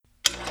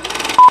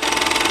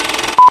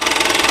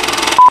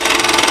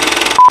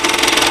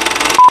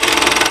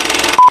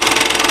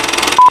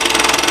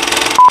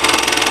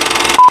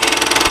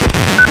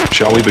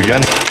Shall we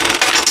begin?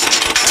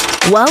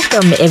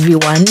 Welcome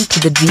everyone to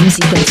the Dream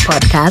Sequence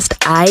podcast.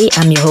 I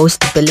am your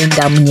host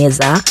Belinda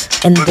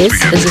Mnyeza, and this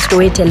is a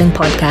storytelling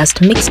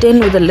podcast mixed in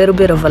with a little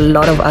bit of a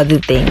lot of other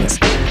things.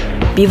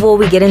 Before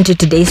we get into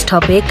today's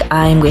topic,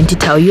 I'm going to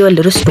tell you a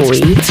little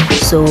story.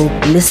 So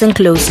listen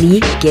closely,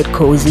 get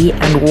cozy,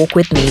 and walk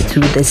with me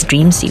through this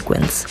dream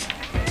sequence.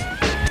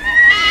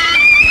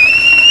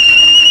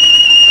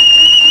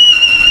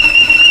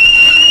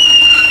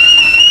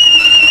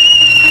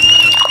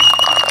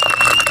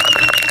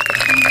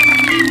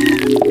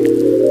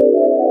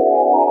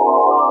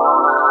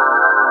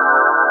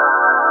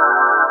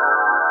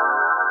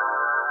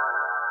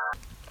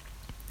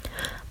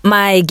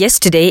 My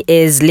guest today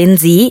is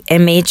Lindsay,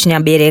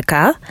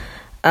 Nyabereka.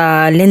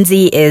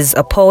 Lindsay is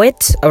a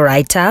poet, a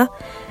writer,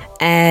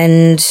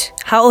 and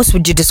how else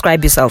would you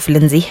describe yourself,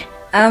 Lindsay?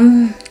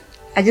 I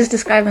just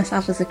describe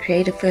myself as a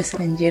creative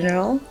person in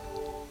general.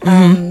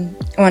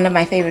 One of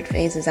my favorite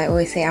phrases, I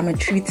always say I'm a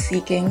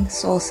truth-seeking,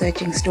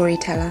 soul-searching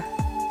storyteller.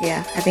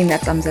 Yeah, I think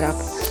that sums it up.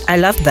 I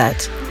love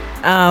that.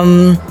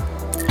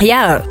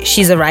 Yeah,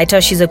 she's a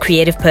writer, she's a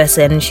creative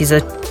person, she's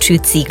a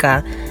truth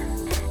seeker.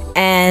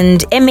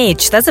 And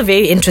MH, that's a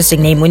very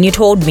interesting name. When you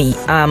told me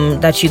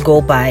that you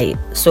go by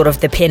sort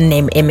of the pen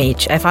name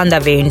MH, I found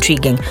that very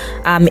intriguing.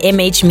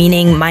 MH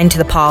meaning mind to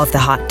the power of the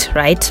heart,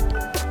 right?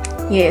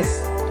 Yes.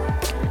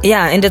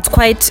 Yeah, and it's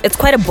quite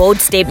a bold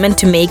statement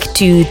to make,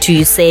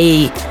 to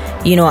say,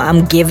 you know,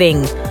 I'm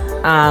giving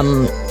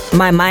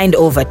my mind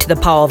over to the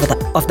power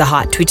of the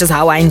heart, which is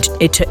how I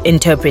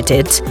interpret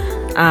it.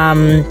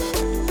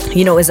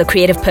 You know, as a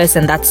creative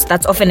person,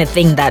 that's often a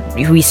thing that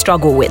we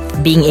struggle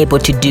with being able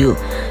to do.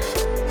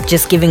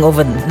 Just giving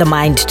over the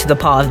mind to the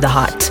power of the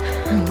heart.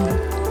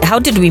 Mm-hmm. How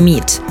did we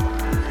meet?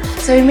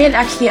 So we met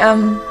actually,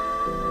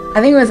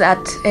 I think it was at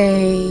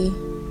a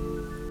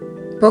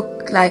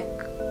book, like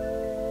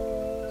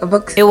a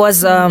book. It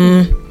was,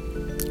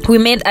 we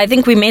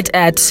met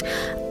at,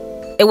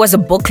 it was a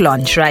book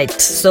launch, right?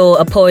 So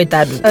a poet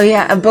that... Oh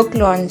yeah, a book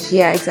launch.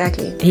 Yeah,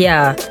 exactly.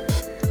 Yeah.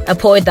 A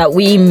poet that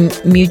we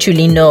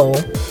mutually know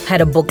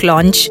had a book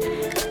launch,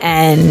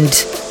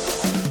 and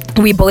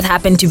we both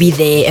happened to be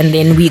there, and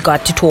then we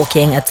got to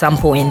talking at some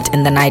point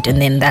in the night,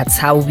 and then that's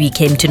how we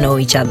came to know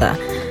each other.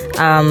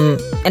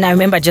 And I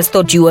remember I just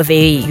thought you were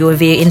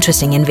very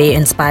interesting and very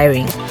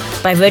inspiring.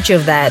 By virtue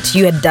of that,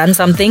 you had done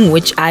something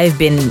which I've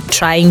been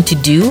trying to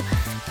do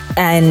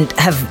and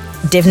have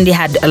definitely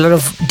had a lot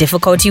of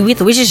difficulty with,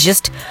 which is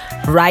just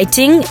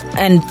writing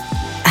and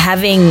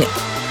having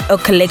a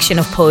collection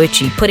of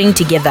poetry, putting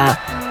together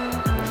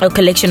a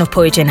collection of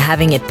poetry and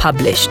having it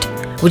published,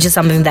 which is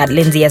something that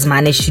Lindsay has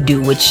managed to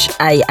do, which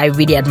I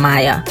really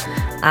admire.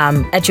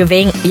 At your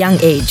very young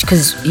age,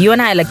 because you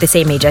and I are like the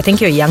same age. I think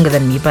you're younger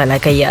than me by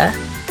like a year.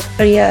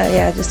 Oh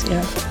yeah, just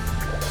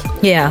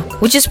Yeah,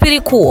 which is pretty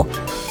cool.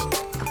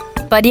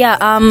 But yeah,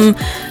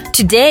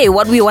 today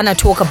what we want to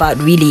talk about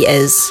really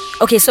is,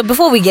 okay, so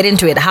before we get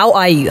into it, how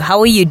are you?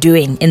 How are you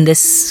doing in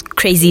this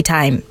crazy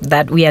time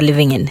that we are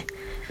living in?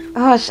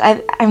 Gosh,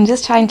 I'm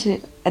just trying to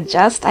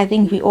adjust. I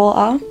think we all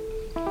are.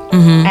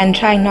 And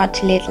trying not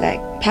to let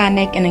like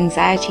panic and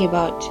anxiety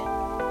about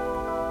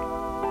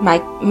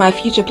my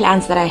future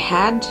plans that I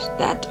had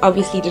that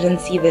obviously didn't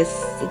see this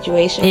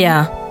situation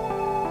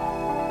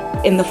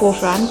in the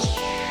forefront.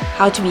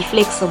 How to be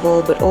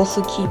flexible but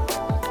also keep,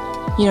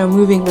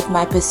 moving with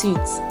my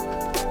pursuits.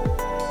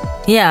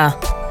 Yeah,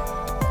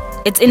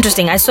 it's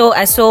interesting. I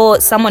saw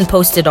someone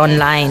posted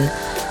online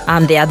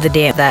the other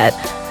day that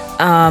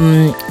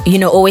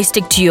always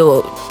stick to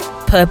your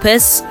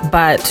purpose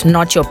but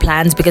not your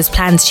plans, because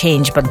plans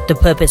change but the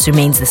purpose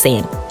remains the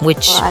same,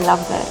 which I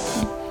love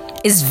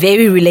that. Is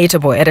very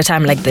relatable at a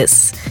time like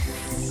this.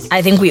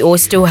 I think we all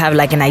still have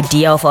like an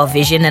idea of our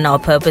vision and our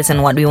purpose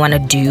and what we want to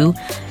do,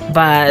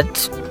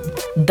 but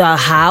the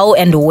how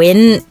and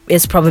when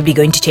is probably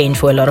going to change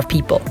for a lot of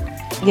people.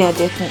 Yeah,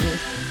 definitely.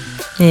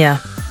 Yeah.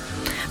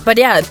 But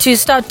yeah,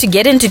 to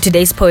get into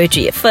today's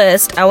poetry,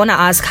 first I want to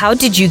ask, how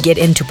did you get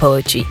into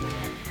poetry?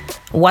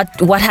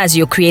 What has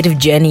your creative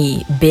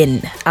journey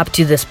been up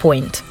to this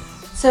point?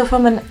 So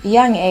from a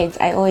young age,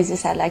 I always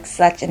just had like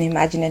such an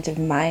imaginative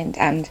mind,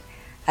 and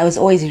I was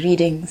always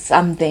reading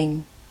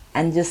something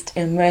and just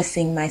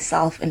immersing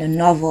myself in a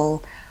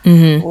novel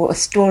or a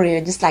story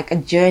or just like a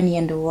journey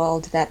in the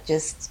world, that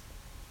just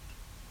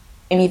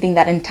anything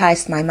that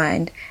enticed my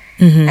mind.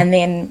 And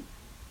then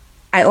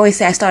I always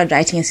say I started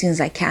writing as soon as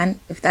I can.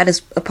 If that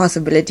is a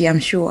possibility, I'm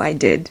sure I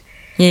did.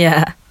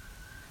 Yeah.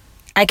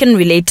 I can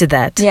relate to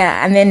that.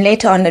 Yeah, and then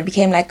later on it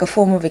became like a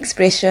form of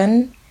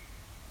expression.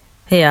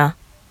 Yeah.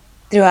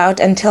 Throughout,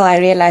 until I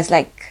realized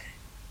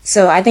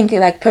so I think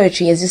like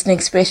poetry is just an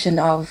expression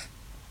of,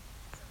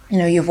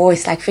 your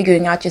voice, like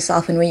figuring out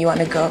yourself and where you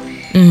want to go.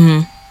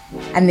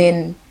 And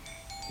then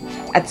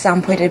at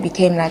some point it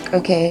became like,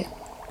 okay,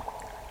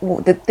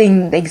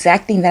 the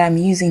exact thing that I'm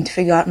using to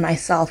figure out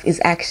myself is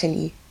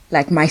actually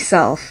like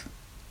myself,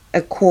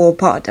 a core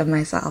part of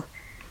myself.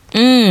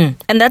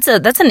 And that's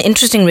an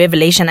interesting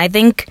revelation. I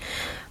think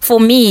for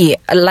me,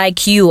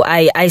 like you,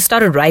 I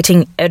started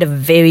writing at a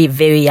very,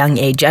 very young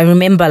age. I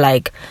remember,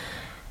 like,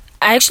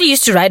 I actually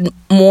used to write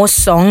more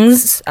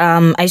songs.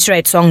 I used to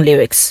write song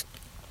lyrics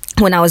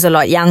when I was a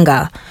lot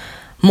younger,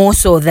 more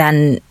so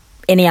than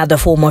any other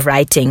form of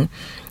writing.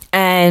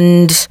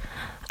 And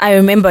I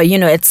remember, you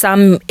know, at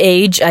some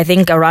age, I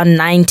think around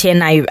 9,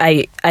 10,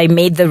 I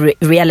made the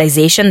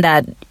realization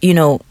that, you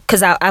know,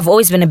 because I've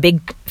always been a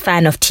big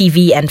fan of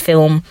TV and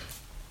film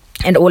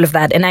and all of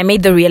that. And I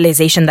made the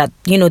realization that,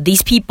 you know,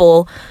 these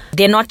people,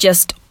 they're not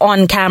just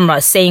on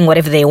camera saying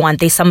whatever they want.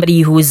 There's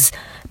somebody who's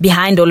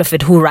behind all of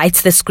it, who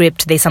writes the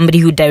script. There's somebody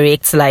who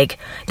directs. Like,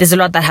 there's a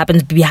lot that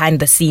happens behind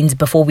the scenes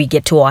before we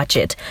get to watch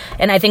it.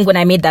 And I think when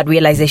I made that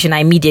realization, I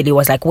immediately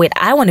was like, wait,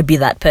 I want to be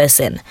that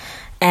person.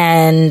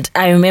 And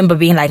I remember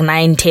being like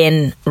 9,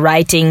 10,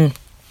 writing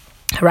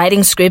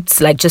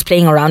scripts, like just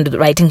playing around with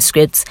writing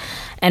scripts,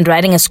 and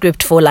writing a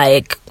script for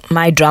like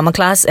my drama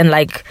class and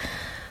like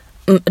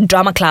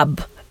drama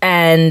club,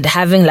 and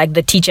having like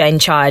the teacher in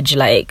charge.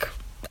 Like,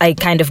 I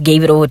kind of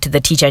gave it over to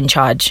the teacher in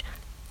charge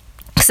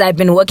because I'd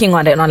been working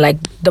on it on like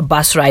the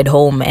bus ride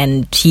home,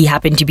 and he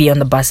happened to be on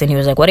the bus, and he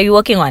was like, what are you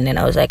working on? And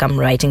I was like, I'm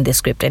writing this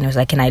script. And he was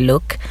like, can I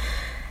look?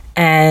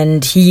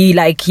 And he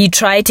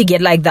tried to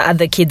get like the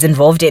other kids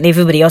involved, and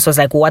everybody else was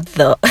like, what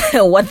the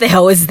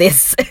hell is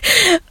this?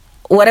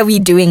 What are we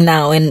doing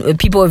now? And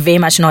people were very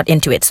much not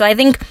into it. So I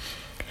think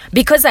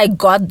because I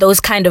got those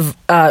kind of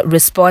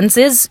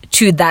responses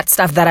to that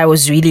stuff that I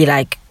was really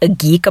like a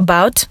geek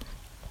about,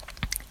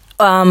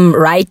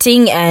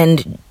 writing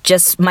and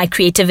just my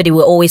creativity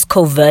were always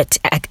covert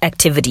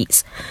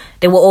activities.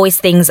 There were always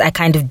things I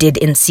kind of did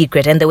in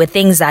secret, and there were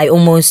things I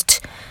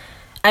almost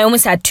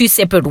had two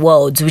separate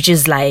worlds, which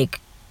is like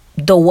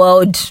the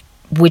world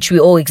which we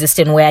all exist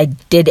in, where I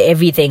did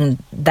everything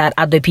that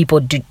other people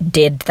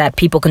did that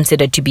people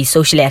considered to be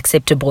socially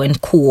acceptable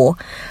and cool.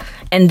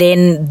 And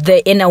then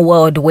the inner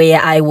world where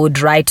I would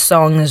write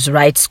songs,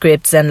 write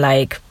scripts, and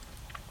like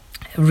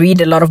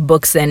read a lot of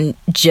books and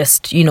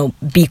just, you know,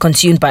 be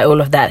consumed by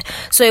all of that.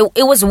 So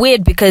it was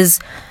weird because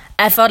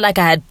I felt like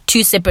I had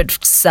two separate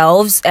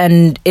selves,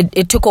 and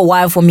it took a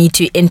while for me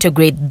to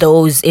integrate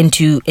those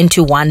into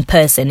one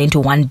person,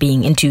 into one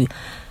being, into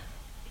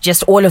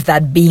just all of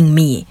that being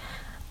me.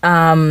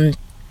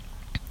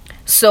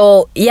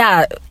 So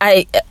yeah,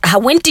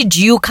 when did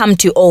you come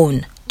to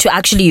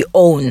actually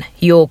own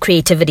your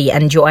creativity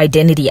and your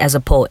identity as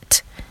a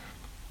poet?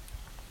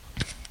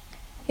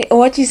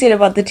 What you said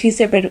about the two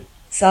separate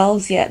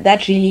selves, yeah,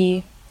 that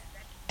really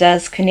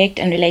does connect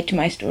and relate to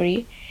my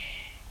story.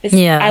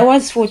 Yeah. I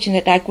was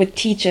fortunate, like with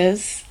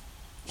teachers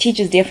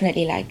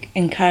definitely like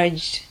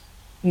encouraged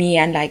me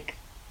and like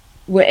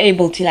were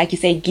able to, like you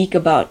say, geek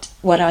about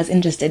what I was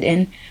interested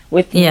in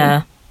with me.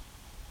 Yeah.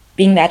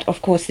 Being that,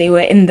 of course, they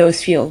were in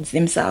those fields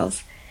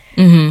themselves.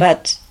 Mm-hmm.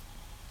 But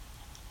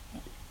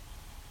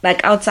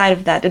like outside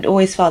of that, it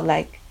always felt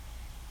like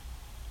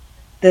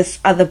this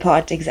other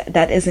part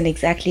that isn't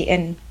exactly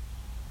in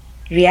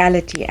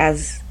reality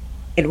as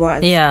it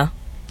was. Yeah,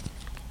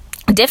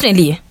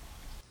 definitely.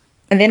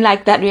 And then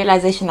like that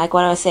realization, like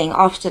what I was saying,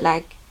 after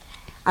like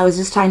I was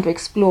just trying to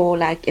explore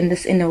like in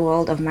this inner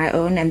world of my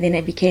own, and then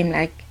it became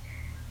like,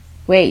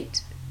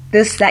 wait,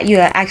 this that you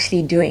are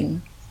actually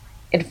doing,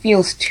 it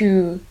feels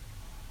too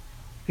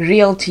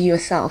real to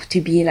yourself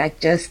to be like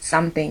just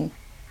something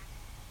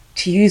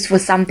to use for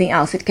something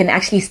else. It can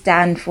actually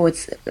stand for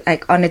its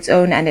like on its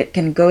own, and it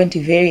can go into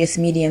various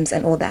mediums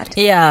and all that.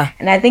 Yeah.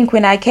 And I think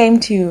when I came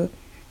to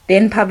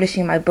then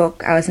publishing my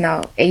book, I was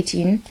now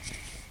 18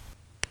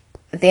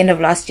 at the end of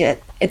last year.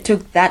 It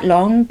took that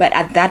long, but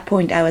at that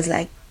point I was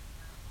like,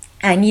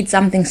 I need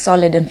something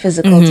solid and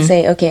physical to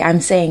say, okay, I'm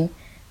saying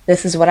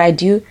this is what I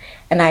do,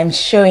 and I'm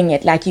showing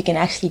it. Like, you can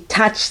actually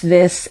touch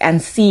this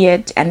and see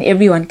it, and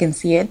everyone can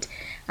see it.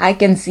 I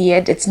can see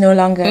it. It's no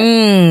longer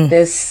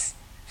this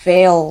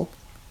veil.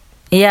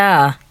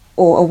 Yeah.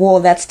 Or a wall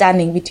that's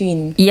standing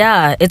between.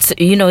 Yeah, it's,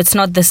 you know, it's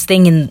not this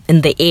thing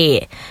in the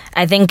air.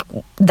 I think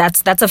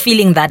that's a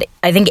feeling that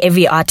I think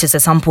every artist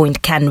at some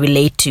point can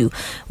relate to,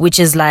 which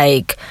is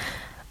like,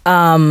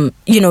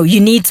 you know, you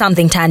need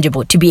something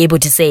tangible to be able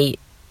to say,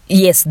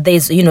 yes,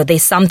 there's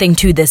something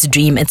to this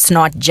dream. It's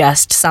not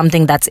just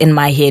something that's in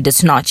my head.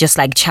 It's not just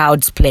like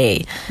child's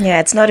play.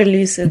 Yeah, it's not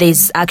elusive.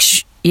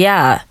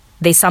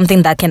 There's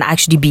something that can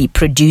actually be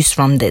produced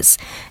from this.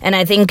 And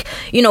I think,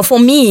 you know, for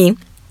me,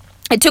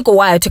 it took a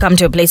while to come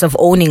to a place of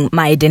owning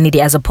my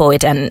identity as a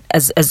poet and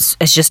as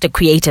just a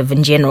creative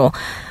in general.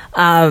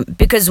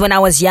 Because when I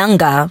was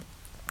younger,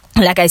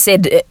 like I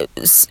said,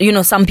 you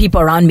know, some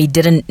people around me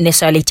didn't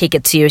necessarily take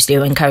it seriously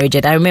or encourage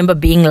it. I remember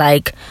being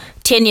like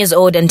 10 years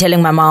old and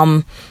telling my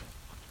mom,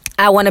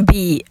 I want to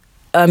be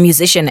a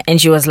musician.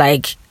 And she was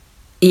like,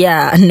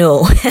 yeah,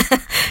 no.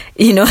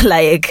 You know,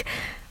 like,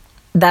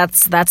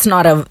 that's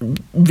not a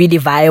really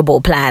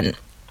viable plan.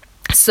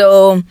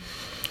 So,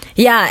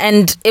 yeah,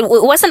 and it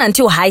wasn't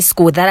until high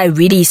school that I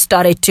really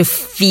started to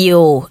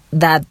feel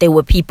that there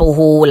were people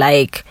who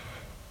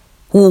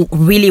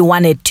really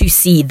wanted to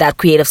see that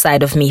creative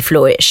side of me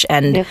flourish.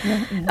 And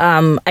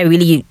I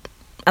really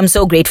I'm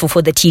so grateful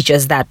for the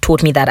teachers that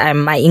taught me that.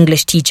 My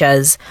English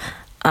teachers,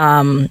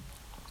 my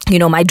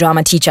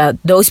drama teacher,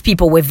 those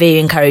people were very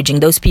encouraging.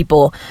 Those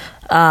people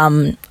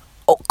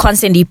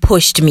constantly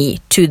pushed me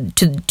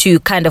to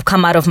kind of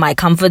come out of my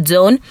comfort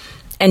zone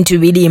and to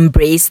really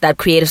embrace that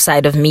creative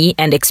side of me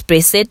and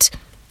express it.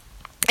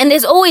 And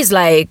there's always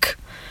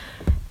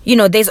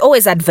there's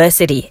always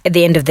adversity at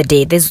the end of the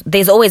day.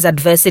 There's always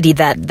adversity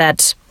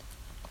that's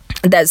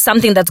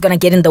something that's going to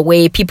get in the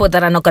way, people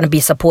that are not going to be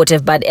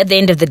supportive. But at the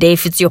end of the day,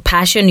 if it's your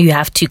passion, you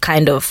have to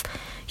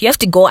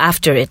go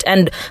after it.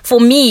 And for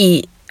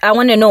me, I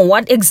want to know,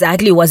 what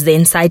exactly was the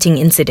inciting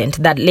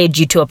incident that led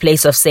you to a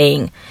place of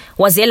saying,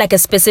 was there like a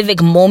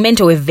specific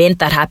moment or event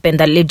that happened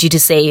that led you to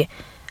say,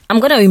 I'm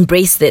going to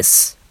embrace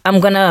this.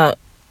 I'm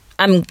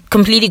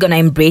completely going to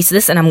embrace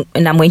this and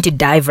I'm going to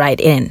dive right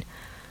in.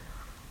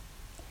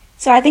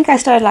 So I think I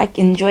started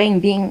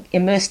enjoying being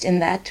immersed in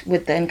that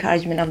with the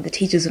encouragement of the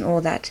teachers and all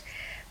that.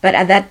 But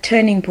at that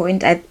turning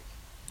point, I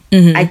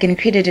can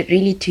credit it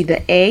really to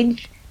the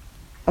age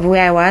of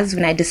where I was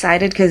when I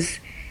decided, because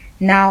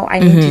now I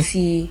need to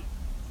see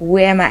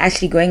where am I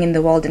actually going in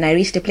the world. And I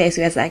reached a place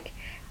where it's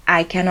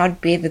I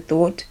cannot bear the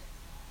thought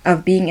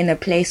of being in a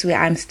place where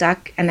I'm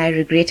stuck and I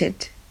regret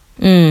it.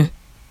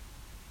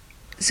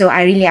 So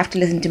I really have to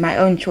listen to my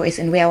own choice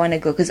and where I want to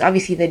go, because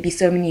obviously there'd be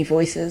so many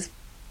voices.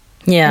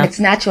 Yeah, and it's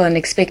natural and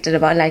expected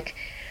about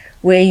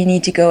where you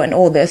need to go and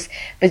all this,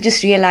 but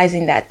just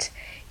realizing that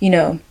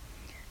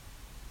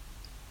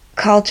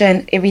culture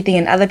and everything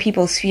and other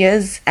people's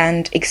fears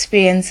and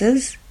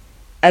experiences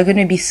are going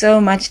to be so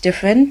much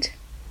different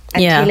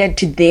and tailored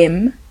to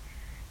them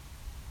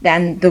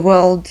than the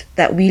world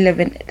that we live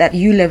in, that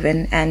you live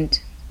in,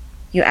 and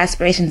your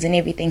aspirations and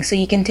everything. So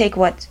you can take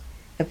what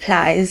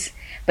applies,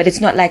 but it's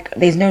not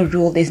there's no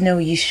rule, there's no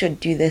you should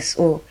do this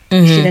or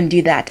you shouldn't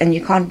do that, and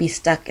you can't be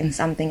stuck in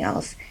something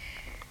else.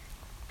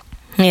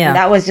 Yeah. And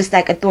that was just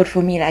a thought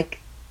for me,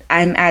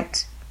 I'm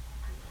at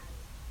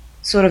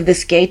sort of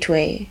this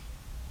gateway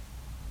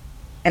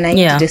and I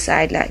need to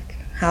decide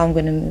how I'm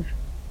going to move.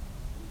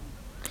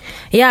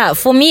 Yeah,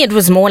 for me it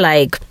was more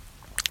I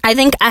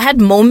think I had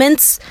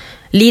moments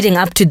leading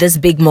up to this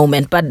big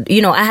moment, but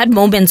I had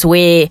moments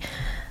where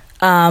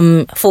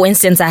for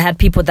instance, I had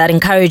people that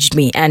encouraged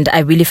me and I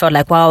really felt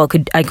wow,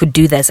 I could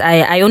do this.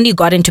 I only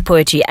got into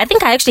poetry. I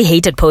think I actually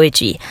hated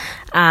poetry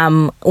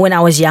when I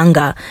was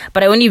younger,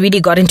 but I only really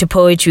got into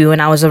poetry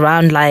when I was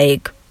around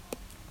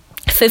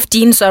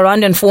 15. So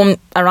around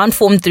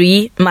form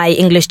 3, my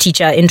English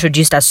teacher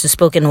introduced us to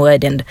spoken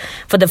word, and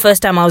for the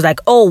first time I was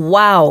oh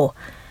wow,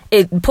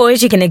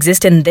 poetry can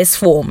exist in this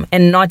form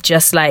and not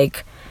just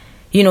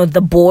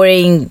the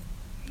boring,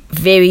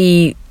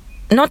 very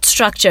not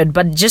structured,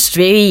 but just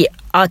very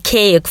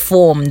archaic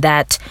form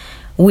that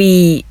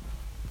we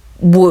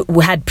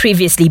had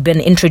previously been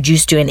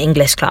introduced to in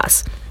English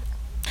class.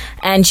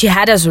 And she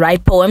had us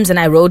write poems, and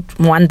I wrote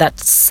one that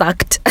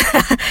sucked.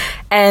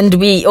 And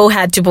we all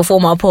had to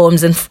perform our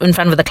poems in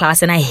front of the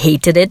class, and I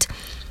hated it.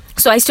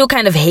 So I still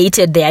kind of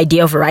hated the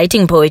idea of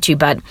writing poetry,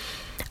 but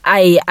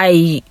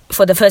I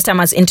for the first time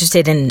I was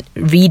interested in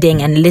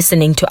reading and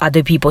listening to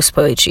other people's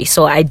poetry.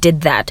 So I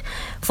did that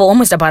for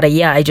almost about a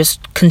year. I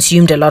just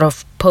consumed a lot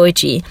of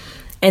poetry.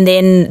 And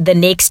then the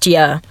next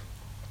year,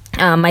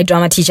 my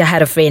drama teacher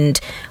had a friend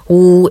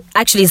who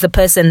actually is the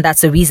person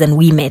that's the reason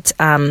we met,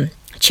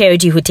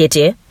 Charity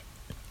Hutete.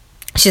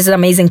 She's an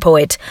amazing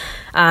poet.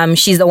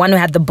 She's the one who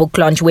had the book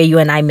launch where you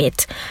and I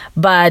met.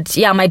 But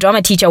yeah, my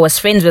drama teacher was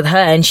friends with her,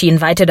 and she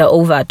invited her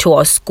over to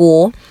our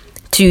school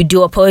to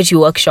do a poetry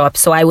workshop.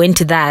 So I went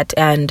to that,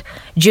 and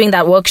during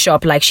that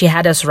workshop, she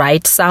had us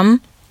write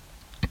some,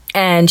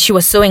 and she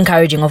was so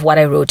encouraging of what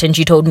I wrote, and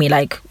she told me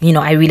I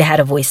really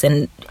had a voice,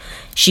 and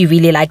she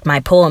really liked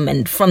my poem.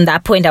 And from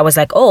that point I was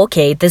oh,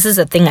 okay, this is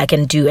a thing I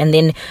can do. And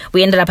then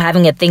we ended up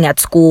having a thing at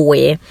school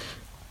where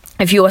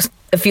a few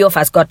of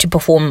us got to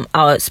perform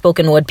our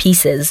spoken word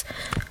pieces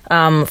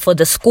for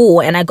the school,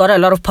 and I got a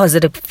lot of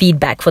positive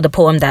feedback for the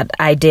poem that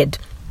I did.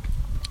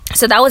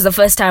 So that was the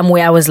first time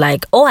where I was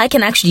oh, I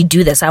can actually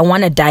do this. I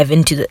want to dive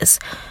into this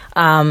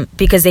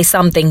because there's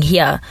something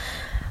here.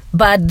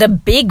 But the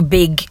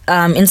big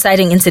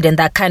inciting incident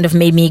that kind of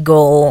made me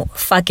go,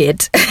 fuck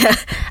it,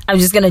 I'm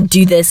just going to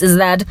do this, is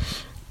that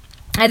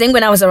I think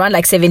when I was around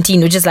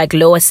 17, which is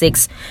lower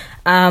 6,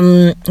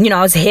 I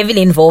was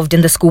heavily involved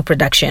in the school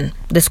production,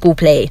 the school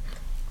play.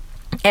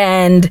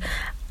 And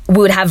we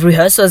would have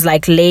rehearsals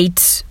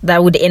late,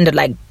 that would end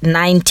at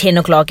 9, 10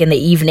 o'clock in the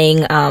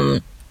evening.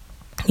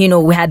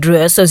 We had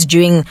rehearsals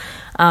during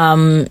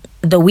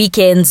the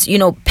weekends.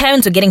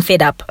 Parents were getting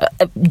fed up.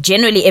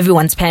 Generally,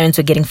 everyone's parents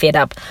were getting fed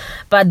up.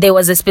 But there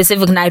was a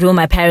specific night where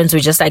my parents were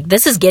just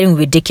this is getting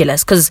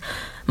ridiculous. Because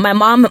my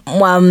mom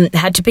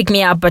had to pick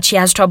me up, but she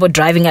has trouble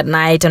driving at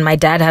night. And my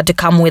dad had to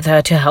come with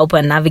her to help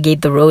her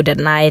navigate the road at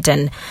night.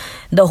 And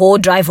the whole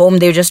drive home,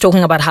 they were just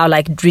talking about how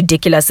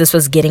ridiculous this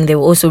was getting. They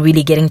were also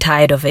really getting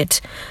tired of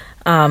it.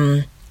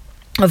 Of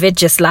it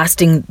just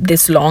lasting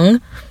this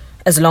long.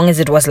 As long as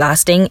it was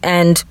lasting.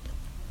 And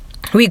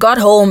we got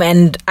home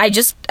and I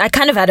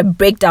kind of had a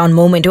breakdown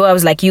moment where I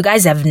was like, you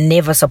guys have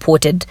never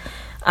supported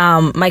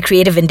my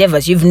creative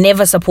endeavors. You've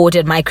never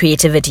supported my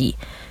creativity.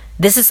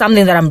 This is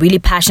something that I'm really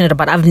passionate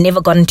about. I've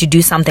never gotten to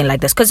do something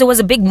like this because it was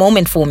a big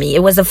moment for me. It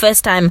was the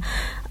first time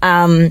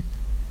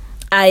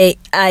I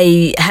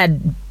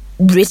had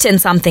written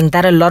something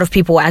that a lot of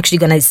people were actually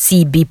going to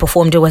see be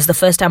performed. It was the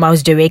first time I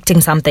was directing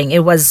something.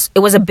 It was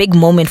a big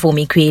moment for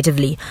me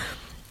creatively.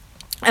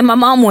 And my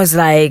mom was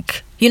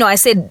like, I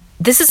said,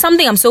 this is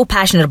something I'm so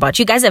passionate about.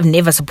 You guys have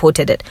never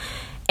supported it.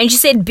 And she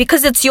said,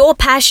 because it's your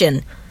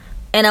passion.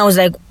 And I was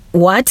like,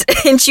 what?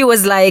 And she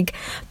was like,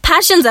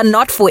 passions are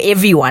not for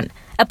everyone.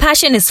 A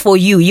passion is for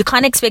you. You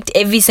can't expect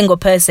every single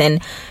person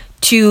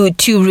to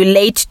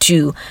relate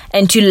to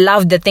and to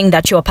love the thing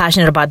that you're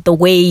passionate about the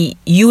way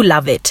you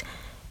love it.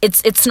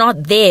 It's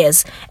not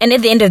theirs. And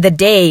at the end of the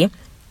day,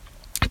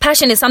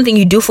 passion is something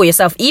you do for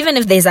yourself, even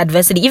if there's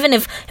adversity, even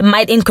if it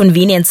might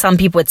inconvenience some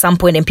people at some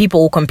point and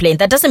people will complain.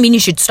 That doesn't mean you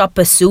should stop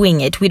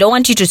pursuing it. We don't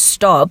want you to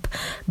stop,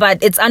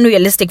 but it's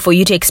unrealistic for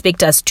you to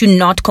expect us to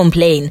not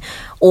complain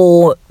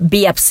or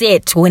be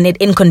upset when it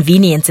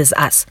inconveniences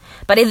us.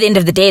 But at the end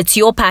of the day, it's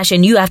your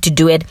passion. You have to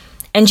do it.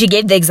 And she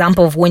gave the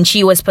example of when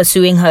she was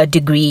pursuing her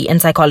degree in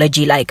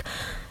psychology, like,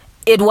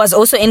 it was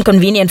also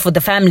inconvenient for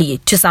the family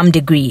to some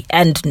degree,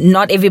 and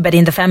not everybody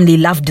in the family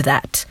loved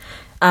that.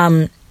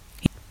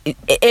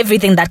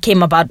 Everything that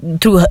came about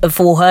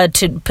for her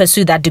to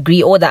pursue that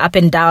degree, or the up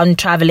and down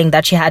traveling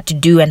that she had to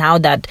do and how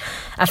that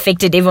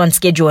affected everyone's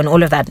schedule and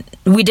all of that.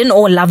 We didn't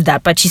all love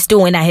that, but she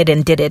still went ahead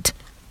and did it.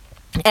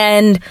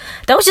 And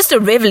that was just a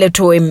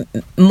revelatory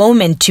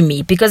moment to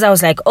me, because I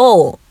was like,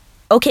 oh,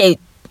 okay,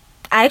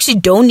 I actually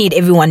don't need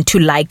everyone to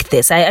like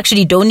this. I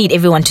actually don't need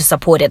everyone to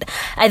support it.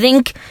 I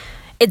think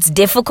it's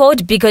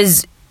difficult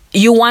because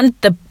you want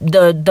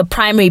the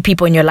primary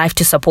people in your life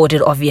to support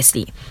it,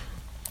 obviously,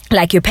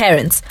 like your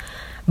parents.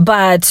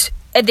 But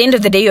at the end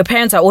of the day, your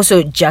parents are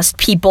also just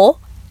people,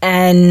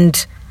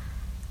 and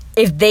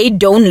if they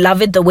don't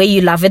love it the way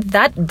you love it,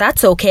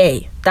 that's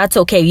okay. That's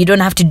okay. You don't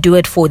have to do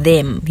it for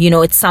them.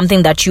 It's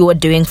something that you are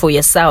doing for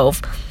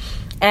yourself.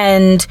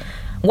 And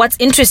what's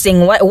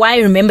interesting, why I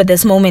remember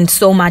this moment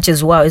so much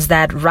as well, is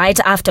that right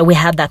after we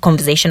had that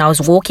conversation, I was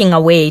walking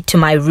away to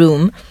my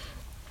room.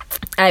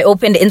 I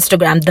opened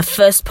Instagram. The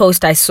first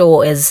post I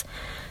saw is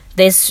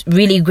this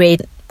really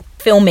great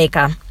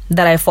filmmaker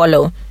that I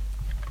follow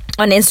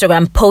on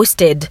Instagram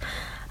posted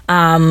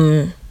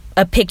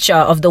a picture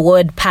of the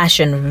word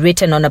passion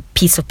written on a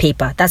piece of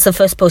paper. That's the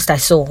first post I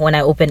saw when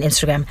I opened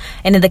Instagram.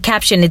 And in the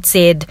caption, it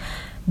said,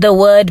 the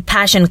word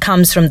passion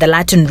comes from the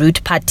Latin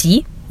root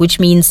pati, which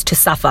means to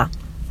suffer.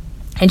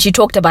 And she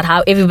talked about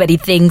how everybody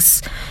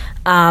thinks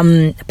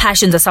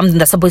passions are something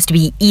that's supposed to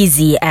be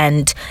easy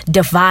and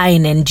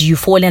divine, and you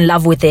fall in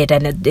love with it,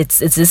 and it's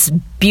this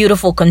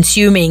beautiful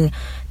consuming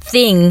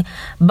thing.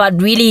 But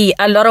really,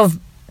 a lot of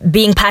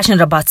being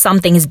passionate about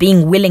something is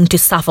being willing to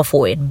suffer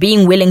for it,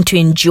 being willing to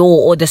endure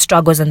all the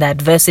struggles and the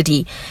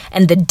adversity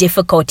and the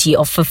difficulty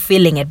of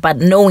fulfilling it, but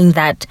knowing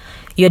that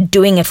you're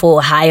doing it for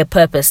a higher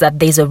purpose, that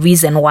there's a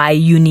reason why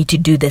you need to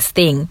do this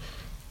thing,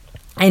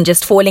 and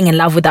just falling in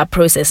love with that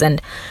process. And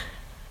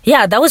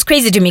yeah, that was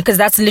crazy to me, because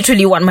that's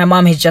literally what my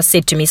mom had just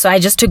said to me. So I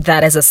just took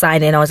that as a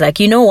sign, and I was like,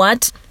 you know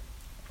what?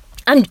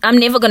 I'm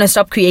never going to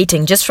stop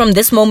creating. Just from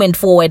this moment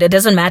forward, it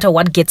doesn't matter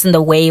what gets in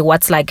the way,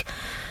 what's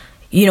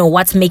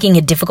making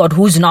it difficult,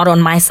 who's not on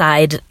my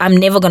side. I'm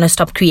never going to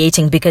stop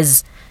creating,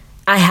 because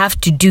I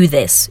have to do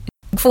this.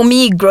 For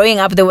me, growing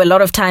up, there were a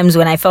lot of times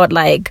when I felt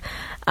like,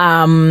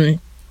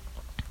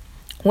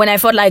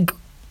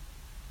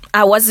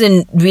 I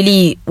wasn't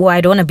really,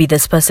 I don't want to be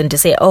this person to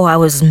say, oh, I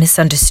was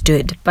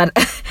misunderstood. But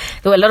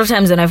there were a lot of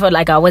times when I felt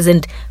like I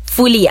wasn't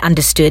fully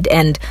understood.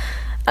 And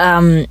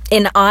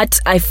in art,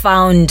 I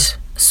found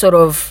sort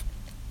of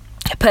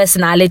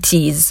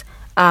personalities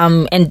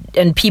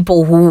and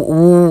people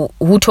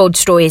who told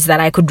stories that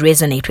I could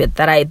resonate with,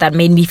 that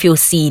made me feel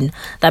seen,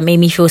 that made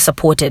me feel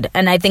supported.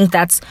 And I think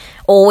that's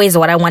always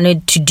what I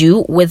wanted to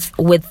do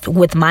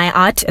with my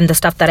art and the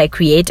stuff that I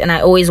create. And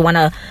I always want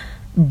to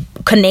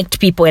connect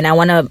people, and I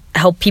want to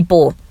help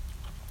people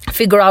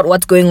figure out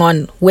what's going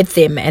on with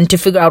them, and to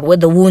figure out where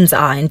the wounds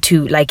are, and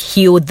to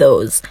heal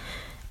those.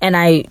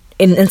 And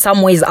in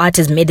some ways, art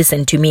is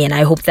medicine to me, and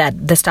I hope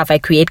that the stuff I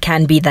create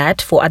can be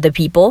that for other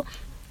people.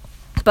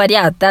 But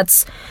yeah,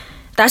 that's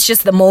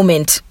just the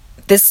moment.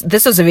 This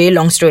was a very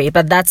long story,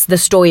 but that's the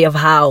story of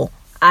how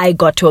I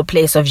got to a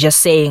place of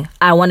just saying,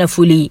 I want to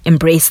fully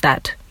embrace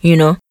that,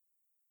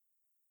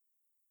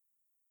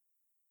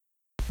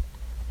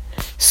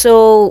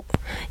 So,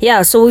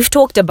 yeah, so we've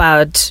talked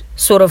about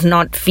sort of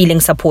not feeling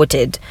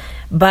supported.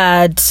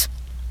 But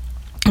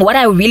what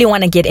I really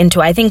want to get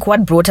into, I think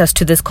what brought us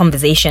to this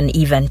conversation,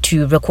 even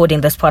to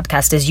recording this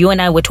podcast, is you and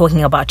I were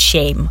talking about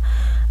shame.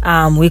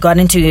 We got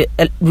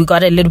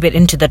a little bit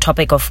into the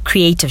topic of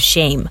creative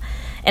shame.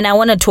 And I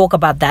want to talk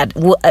about that.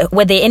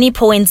 Were there any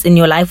points in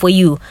your life where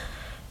you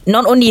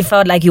not only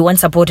felt like you weren't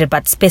supported,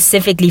 but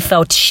specifically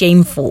felt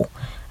shameful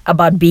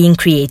about being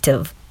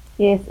creative?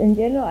 Yes, in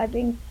general, I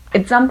think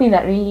it's something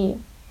that really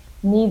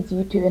needs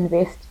you to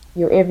invest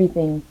your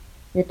everything,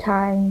 your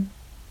time,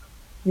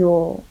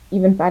 your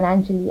even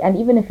financially, and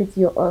even if it's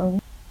your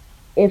own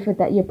effort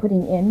that you're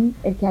putting in,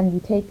 it can be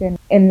taken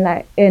in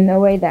a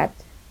way that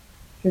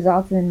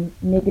results in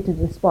negative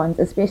response,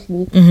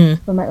 especially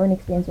from my own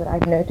experience. What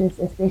I've noticed,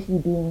 especially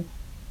being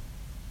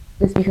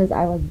just because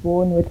I was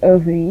born with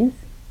ovaries,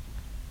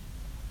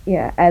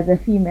 yeah, as a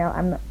female,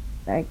 I'm not,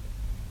 like,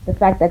 the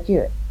fact that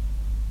you're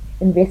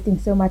investing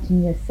so much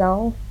in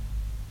yourself,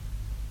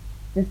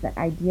 just that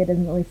idea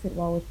doesn't always sit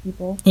well with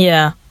people.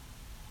 Yeah.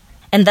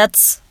 And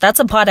that's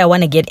a part I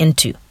want to get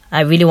into. I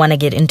really want to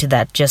get into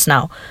that just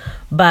now.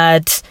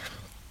 But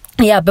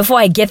yeah, before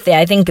I get there,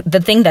 I think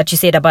the thing that you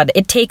said about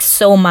it takes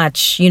so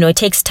much, it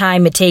takes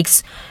time, it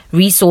takes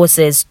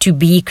resources to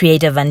be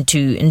creative and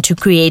to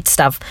create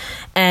stuff.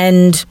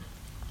 And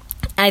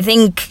I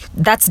think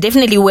that's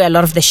definitely where a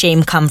lot of the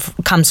shame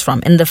comes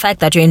from, and the fact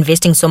that you're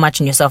investing so much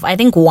in yourself. I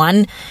think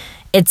one,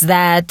 it's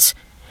that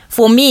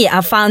for me,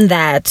 I found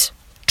that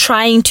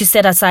trying to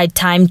set aside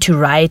time to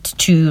write,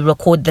 to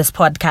record this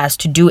podcast,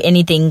 to do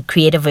anything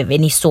creative of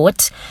any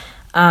sort,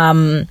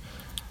 and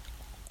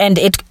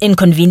it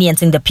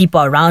inconveniencing the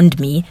people around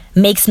me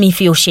makes me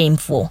feel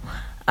shameful.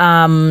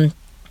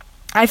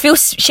 I feel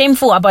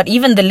shameful about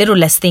even the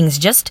littlest things.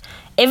 Just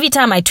every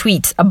time I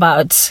tweet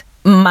about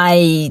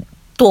my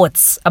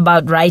thoughts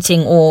about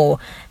writing or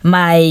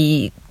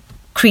my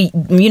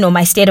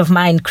my state of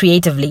mind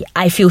creatively,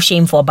 I feel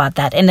shameful about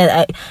that.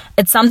 And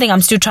it's something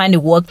I'm still trying to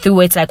work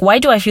through. It's like, why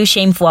do I feel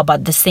shameful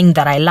about this thing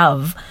that I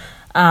love?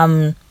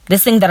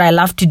 This thing that I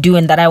love to do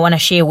and that I want to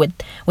share with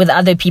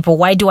other people.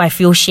 Why do I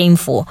feel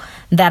shameful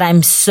that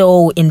I'm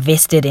so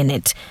invested in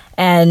it?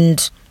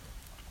 And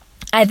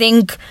I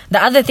think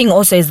the other thing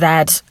also is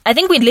that I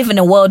think we live in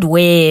a world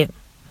where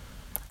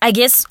I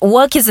guess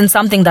work isn't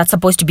something that's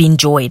supposed to be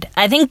enjoyed.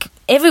 I think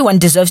everyone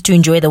deserves to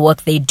enjoy the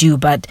work they do,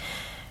 but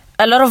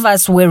a lot of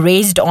us were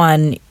raised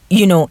on,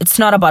 it's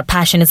not about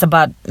passion, it's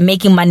about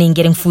making money and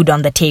getting food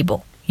on the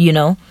table,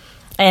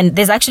 And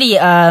there's actually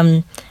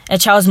a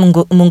Charles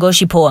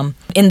Mungoshi poem.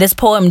 In this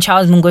poem,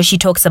 Charles Mungoshi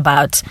talks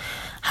about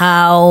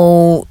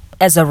how,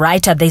 as a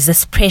writer, there's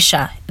this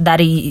pressure that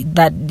he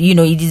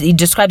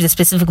describes a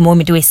specific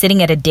moment where he's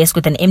sitting at a desk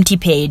with an empty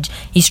page.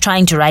 He's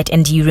trying to write,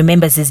 and he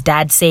remembers his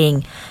dad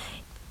saying,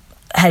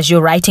 "Has your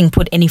writing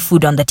put any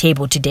food on the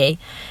table today?"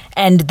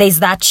 And there's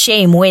that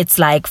shame where it's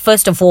like,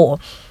 first of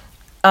all,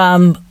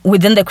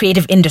 within the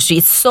creative industry,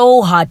 it's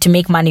so hard to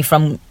make money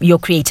from your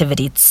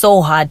creativity. It's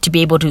so hard to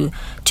be able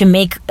to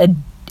make a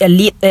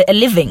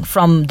living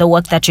from the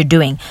work that you're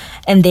doing.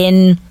 And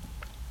then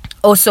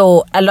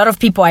also, a lot of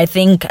people, I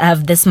think,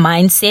 have this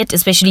mindset,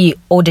 especially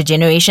older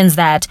generations,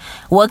 that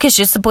work is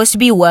just supposed to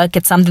be work.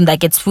 It's something that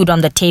gets food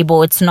on the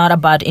table. It's not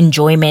about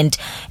enjoyment.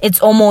 It's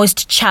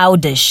almost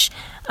childish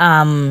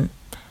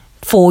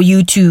for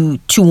you to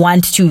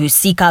want to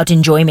seek out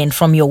enjoyment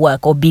from your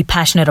work or be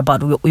passionate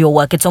about your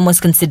work. It's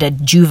almost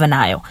considered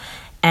juvenile.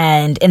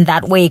 And in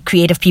that way,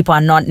 creative people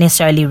are not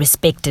necessarily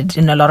respected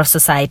in a lot of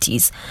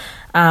societies.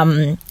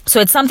 So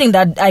it's something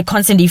that I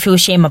constantly feel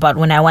shame about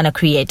when I want to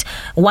create.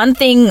 One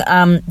thing,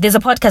 there's a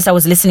podcast I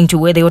was listening to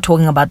where they were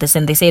talking about this,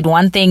 and they said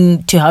one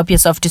thing to help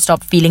yourself to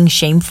stop feeling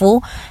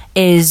shameful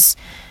is,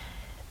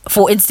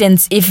 for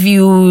instance, if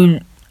you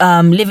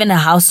live in a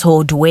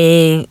household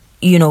where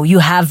you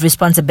have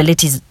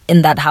responsibilities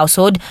in that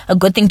household, a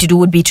good thing to do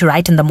would be to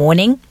write in the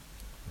morning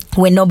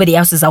when nobody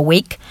else is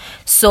awake,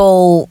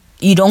 so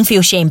you don't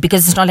feel shame,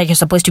 because it's not like you're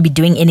supposed to be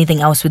doing anything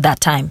else with that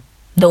time.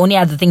 The only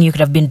other thing you could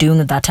have been doing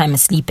at that time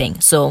is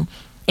sleeping. So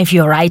if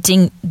you're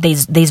writing,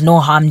 there's no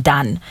harm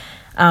done,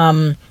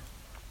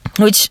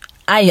 which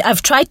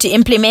I've tried to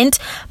implement,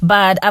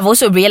 but I've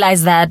also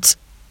realized that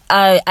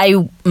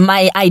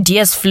my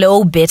ideas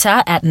flow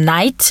better at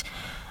night.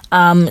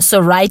 So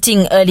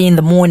writing early in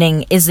the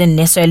morning isn't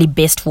necessarily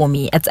best for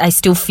me. I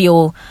still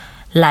feel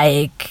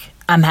like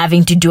I'm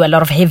having to do a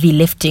lot of heavy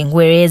lifting.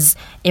 Whereas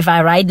if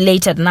I write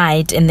late at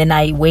night and then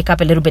I wake up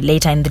a little bit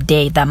later in the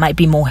day, that might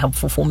be more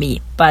helpful for me.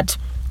 But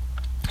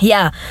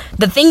yeah,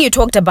 the thing you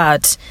talked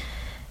about,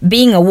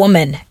 being a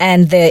woman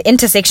and the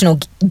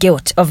intersectional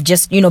guilt of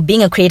just,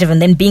 being a creative and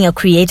then being a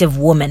creative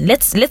woman.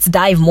 Let's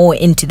dive more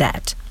into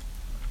that.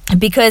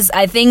 Because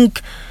I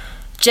think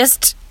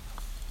just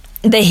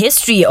the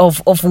history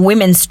of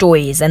women's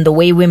stories and the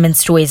way women's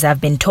stories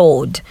have been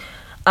told,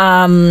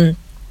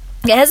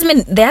 there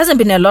hasn't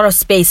been a lot of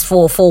space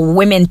for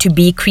women to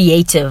be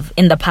creative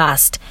in the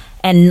past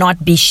and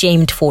not be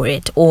shamed for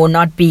it or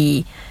not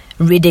be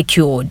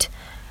ridiculed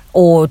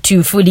or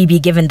to fully be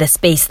given the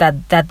space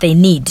that they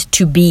need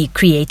to be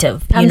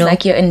creative. Sounds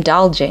like you're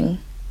indulging,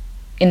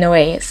 in a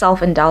way,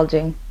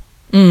 self-indulging.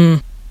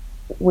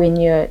 When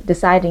you're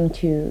deciding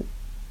to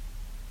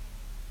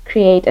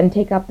create and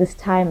take up this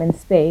time and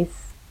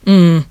space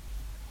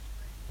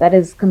that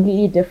is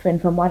completely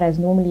different from what has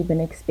normally been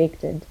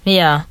expected.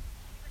 Yeah.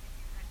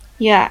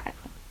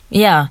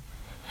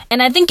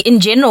 And I think in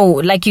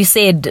general, like you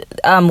said,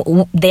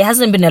 there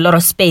hasn't been a lot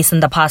of space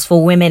in the past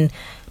for women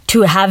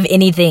to have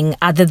anything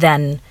other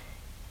than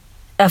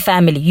a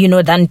family,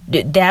 then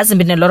there hasn't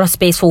been a lot of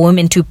space for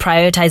women to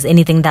prioritize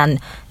anything than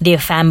their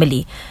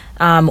family.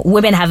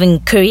 Women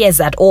having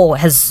careers at all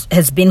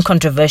has been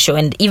controversial,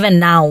 and even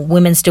now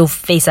women still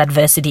face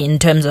adversity in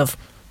terms of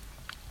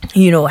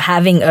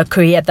having a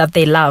career that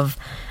they love,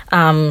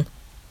 in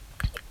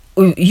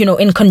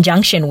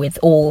conjunction with,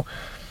 or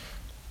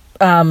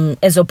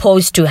as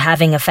opposed to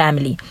having a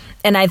family.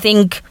 And I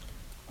think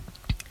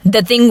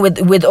the thing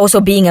with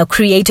also being a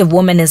creative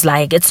woman is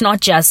like, it's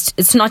not just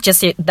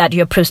that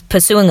you're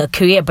pursuing a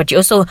career, but you're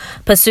also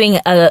pursuing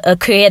a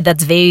career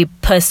that's very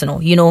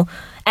personal.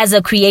 As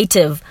a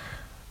creative,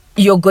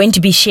 you're going to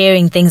be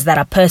sharing things that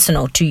are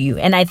personal to you.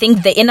 And I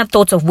think the inner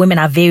thoughts of women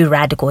are very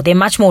radical. They're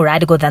much more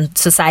radical than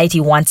society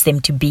wants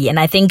them to be. And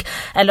I think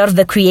a lot of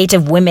the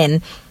creative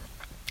women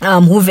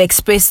who've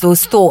expressed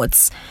those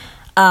thoughts,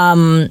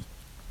 have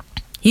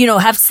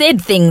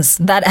said things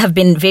that have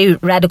been very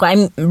radical.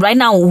 Right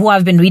now, who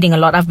I've been reading a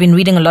lot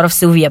of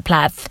Sylvia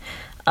Plath's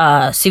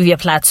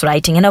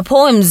writing. And her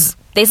poems,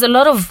 there's a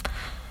lot of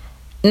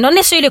not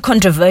necessarily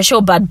controversial,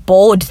 but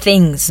bold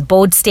statements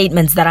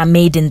that are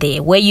made in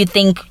there, where you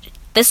think,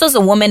 this was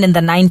a woman in the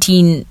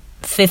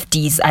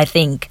 1950s, I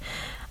think.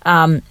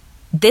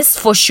 This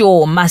for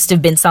sure must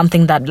have been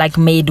something that like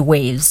made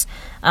waves,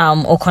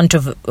 or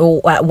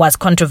was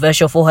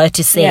controversial for her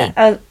to say.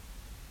 Yeah,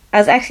 I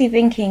was actually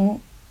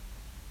thinking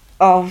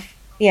of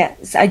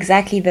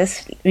exactly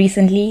this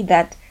recently,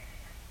 that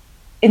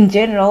in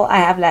general I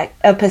have like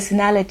a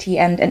personality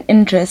and an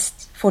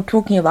interest for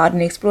talking about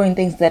and exploring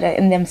things that are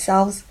in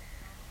themselves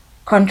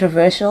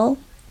controversial,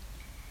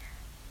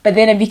 but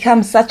then it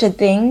becomes such a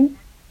thing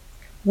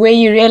where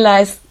you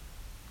realize,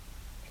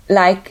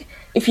 like,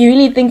 if you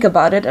really think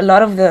about it, a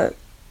lot of the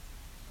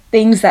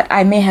things that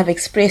I may have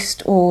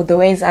expressed, or the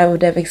ways I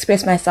would have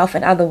expressed myself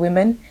and other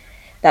women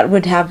that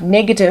would have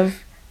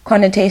negative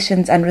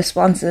connotations and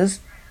responses,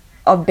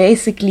 are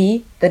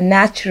basically the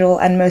natural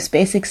and most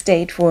basic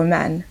state for a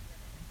man.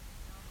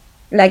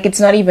 Like, it's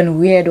not even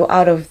weird or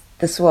out of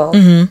this world.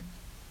 Mm-hmm.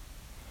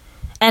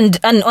 And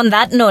on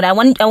that note, I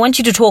want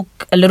you to talk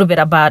a little bit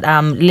about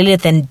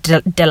Lilith and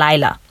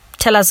Delilah.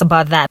 Tell us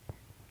about that.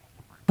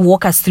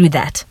 Walk us through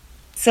that.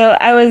 So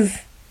I was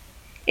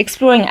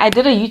exploring. I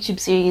did a YouTube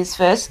series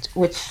first,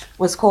 which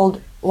was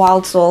called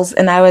Wild Souls,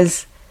 and I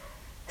was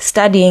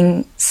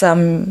studying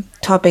some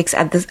topics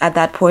at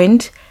that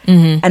point,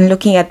 and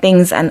looking at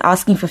things and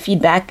asking for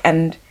feedback.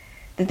 And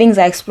the things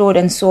I explored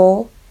and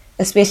saw,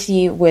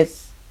 especially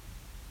with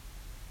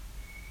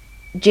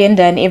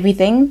gender and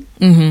everything,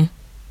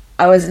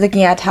 I was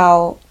looking at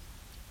how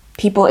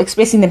people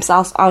expressing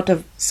themselves out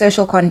of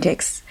social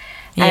contexts.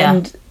 Yeah.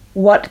 And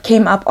what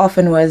came up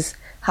often was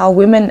how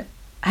women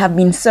have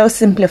been so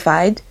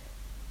simplified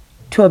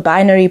to a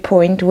binary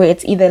point where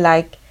it's either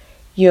like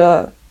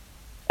you're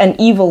an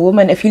evil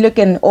woman. If you look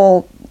in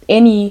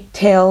any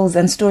tales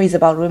and stories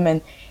about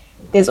women,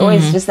 there's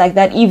always just like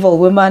that evil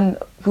woman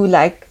who,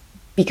 like,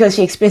 because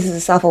she expresses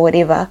herself or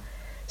whatever,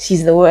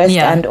 she's the worst,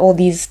 and all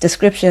these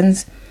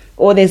descriptions.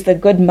 Or there's the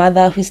good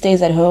mother who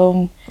stays at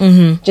home,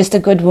 just a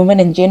good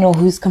woman in general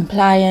who's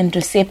compliant,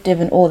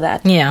 receptive, and all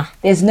that. Yeah.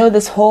 There's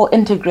this whole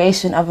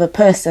integration of a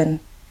person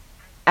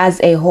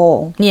as a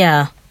whole.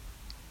 Yeah.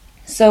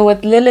 So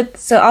with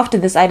Lilith, after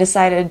this I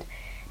decided,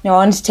 no, I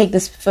wanted to take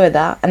this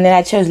further, and then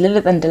I chose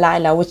Lilith and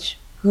Delilah,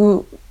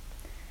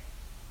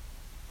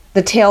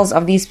 the tales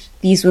of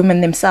these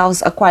women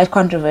themselves are quite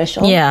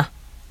controversial. Yeah.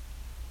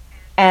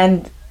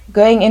 And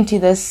going into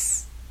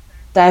this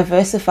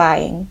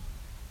diversifying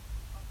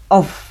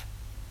of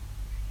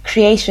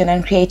creation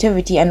and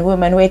creativity and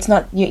women, where it's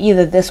not you're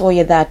either this or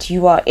you're that,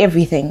 you are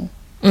everything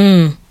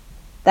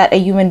that a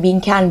human being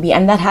can be,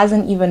 and that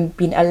hasn't even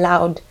been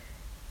allowed,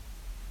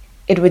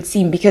 it would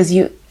seem, because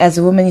you, as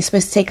a woman, you're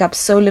supposed to take up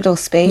so little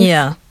space.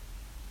 Yeah.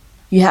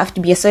 You have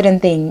to be a certain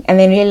thing, and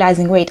then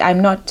realizing, wait,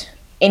 I'm not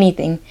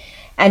anything.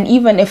 And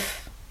even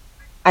if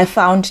I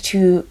found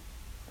to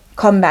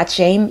combat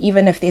shame,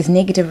 even if there's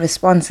negative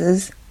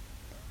responses,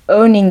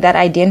 owning that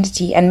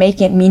identity and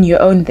making it mean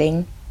your own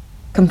thing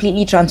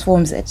completely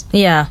transforms it.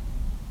 Yeah.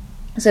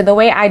 So the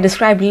way I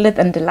describe Lilith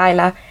and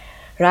Delilah,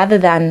 rather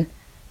than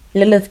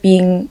Lilith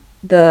being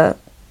the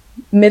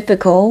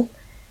mythical,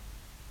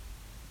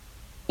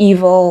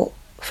 evil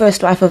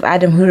first wife of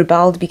Adam who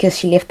rebelled because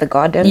she left the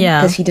garden,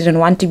 because she didn't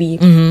want to be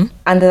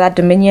under that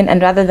dominion,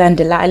 and rather than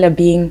Delilah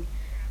being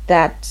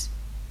that,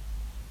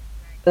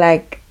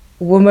 like,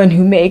 woman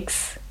who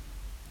makes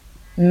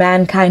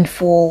mankind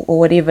fall, or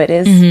whatever it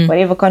is,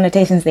 whatever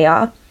connotations they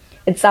are,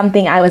 it's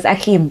something I was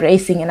actually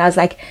embracing, and I was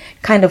like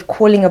kind of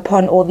calling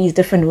upon all these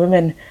different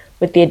women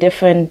with their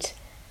different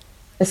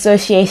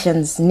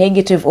associations,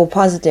 negative or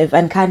positive,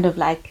 and kind of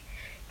like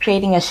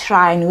creating a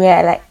shrine where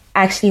I like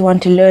actually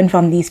want to learn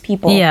from these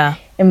people,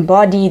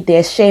 embody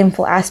their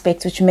shameful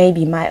aspects, which may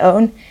be my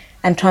own,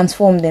 and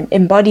transform them,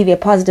 embody their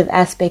positive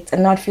aspects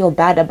and not feel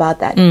bad about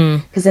that.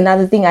 Because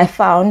another thing I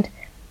found,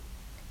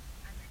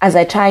 as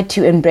I tried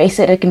to embrace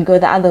it, it can go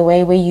the other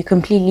way, where you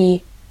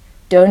completely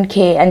don't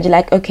care and you're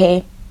like,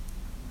 okay,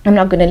 I'm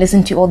not going to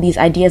listen to all these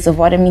ideas of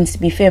what it means to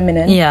be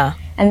feminine. Yeah.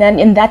 And then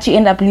in that you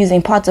end up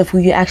losing parts of who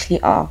you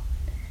actually are.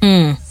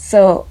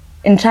 So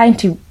in trying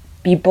to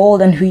be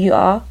bold on who you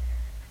are,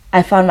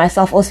 I found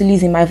myself also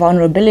losing my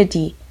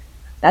vulnerability.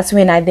 That's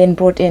when I then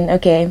brought in,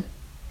 okay,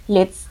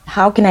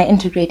 how can I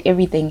integrate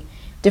everything?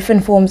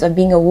 Different forms of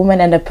being a woman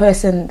and a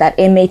person, that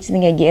innate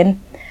thing again,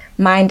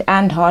 mind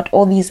and heart,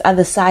 all these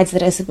other sides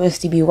that are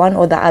supposed to be one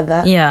or the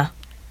other. Yeah.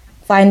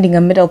 Finding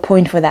a middle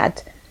point for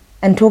that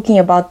and talking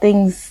about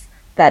things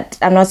that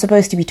I'm not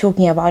supposed to be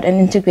talking about and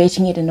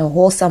integrating it in a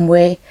wholesome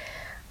way.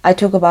 I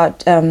talk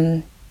about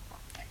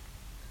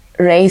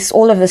race,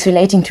 all of this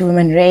relating to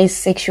women, race,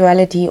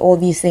 sexuality, all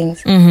these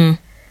things,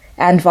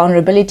 and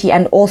vulnerability,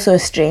 and also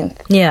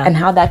strength, and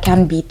how that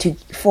can be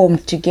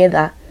formed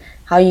together,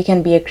 how you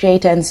can be a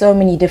creator in so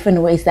many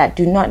different ways that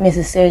do not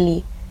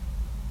necessarily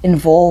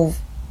involve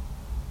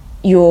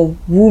your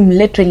womb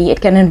literally.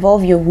 It can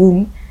involve your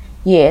womb,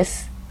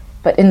 yes,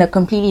 but in a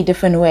completely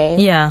different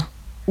way,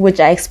 which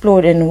I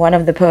explored in one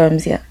of the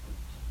poems.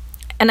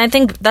 And I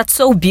think that's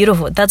so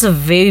beautiful. That's a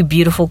very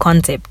beautiful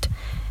concept.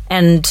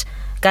 And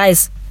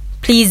guys,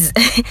 please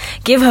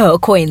give her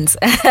coins.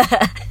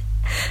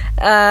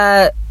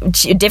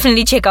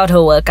 Definitely check out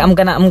her work. I'm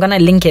gonna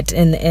link it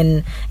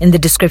in the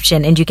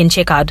description, and you can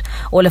check out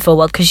all of her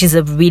work because she's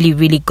a really,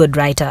 really good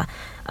writer.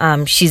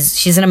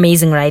 She's an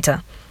amazing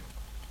writer.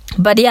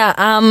 But do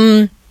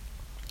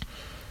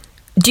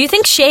you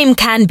think shame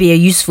can be a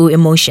useful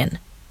emotion?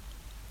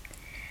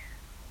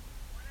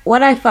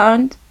 What I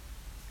found,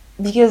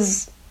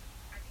 because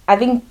I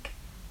think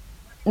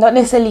not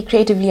necessarily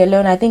creatively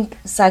alone, I think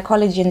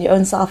psychology and your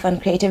own self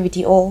and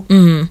creativity all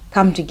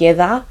come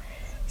together.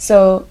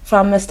 So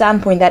from a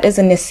standpoint that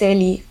isn't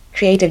necessarily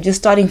creative, just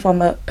starting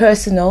from a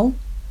personal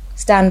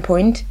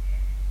standpoint,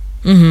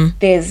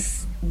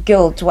 there's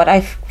guilt. What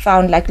I've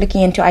found, like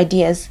looking into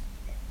ideas,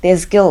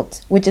 there's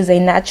guilt, which is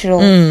a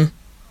natural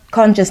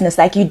consciousness.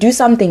 Like you do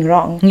something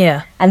wrong,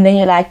 and then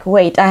you're like,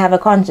 wait, I have a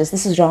conscience,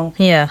 this is wrong.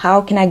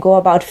 How can I go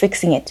about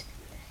fixing it?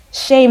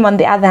 Shame, on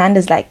the other hand,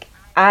 is like,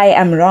 I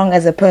am wrong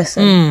as a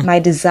person, my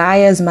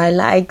desires, my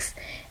likes.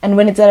 And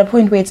when it's at a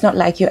point where it's not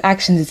like your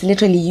actions, it's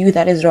literally you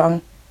that is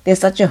wrong, there's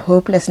such a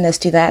hopelessness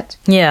to that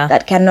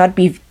that cannot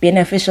be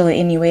beneficial in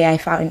any way, I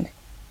found.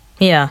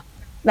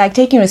 Like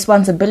taking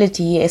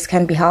responsibility, yes,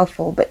 can be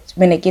helpful, but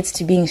when it gets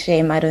to being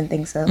shame, I don't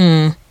think so.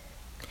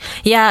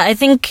 I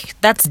think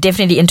that's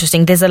definitely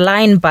interesting. There's a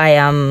line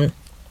by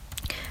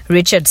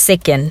Richard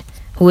Sicken,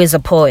 who is a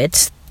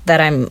poet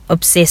that I'm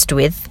obsessed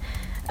with,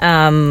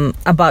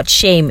 about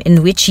shame,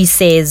 in which he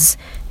says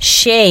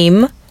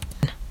shame,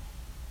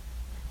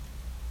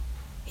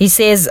 he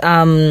says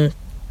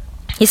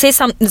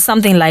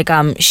something like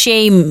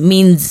shame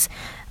means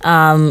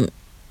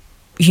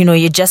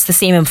you're just the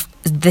same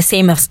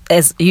as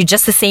you're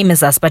just the same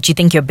as us, but you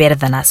think you're better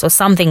than us, or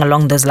something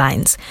along those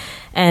lines.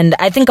 And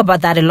I think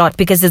about that a lot,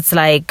 because it's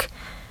like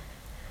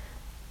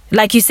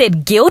you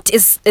said, guilt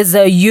is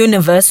a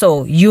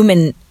universal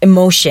human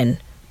emotion.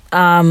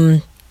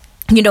 And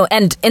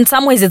in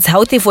some ways it's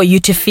healthy for you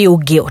to feel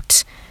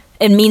guilt.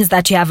 It means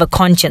that you have a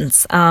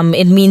conscience.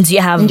 It means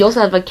you have... And you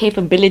also have a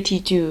capability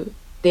to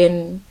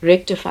then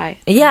rectify.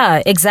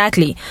 Yeah,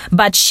 exactly.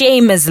 But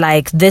shame is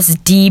like this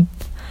deep,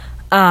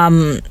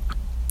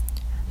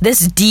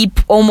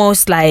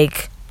 almost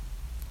like,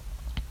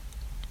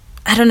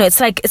 I don't know,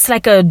 it's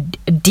like a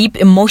deep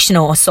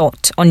emotional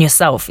assault on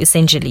yourself,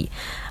 essentially,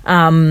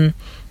 where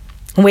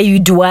you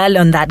dwell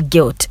on that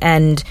guilt,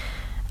 and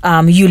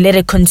you let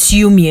it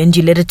consume you, and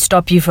you let it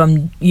stop you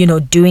from,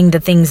 doing the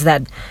things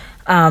that,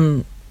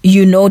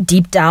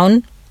 deep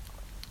down,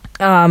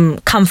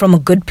 come from a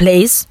good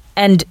place.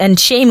 And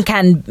shame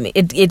can,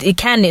 it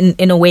can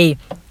in a way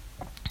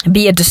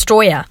be a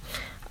destroyer.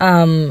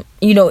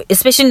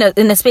 Especially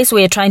in a space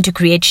where you're trying to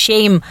create,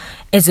 shame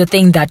is a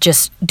thing that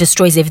just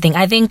destroys everything.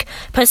 I think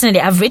personally,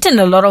 I've written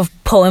a lot of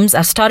poems.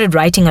 I've started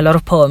writing a lot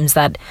of poems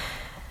that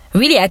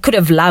really I could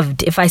have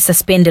loved if I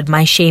suspended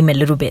my shame a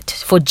little bit,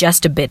 for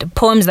just a bit.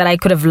 Poems that I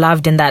could have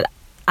loved and that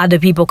other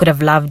people could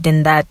have loved,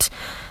 and that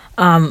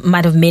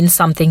might have meant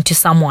something to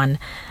someone,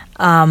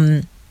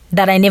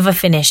 that I never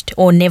finished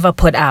or never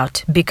put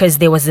out because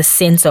there was a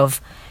sense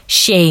of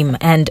shame.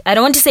 And I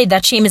don't want to say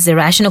that shame is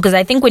irrational, because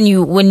I think when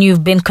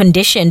you've been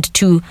conditioned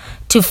to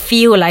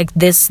feel like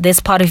this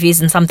part of you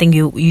isn't something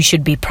you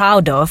should be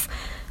proud of,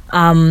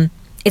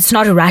 it's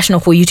not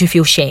irrational for you to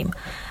feel shame.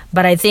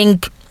 But I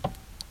think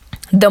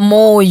the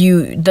more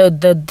you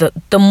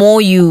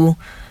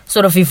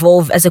sort of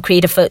evolve as a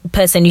creative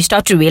person, you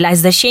start to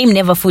realize the shame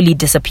never fully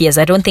disappears.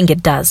 I don't think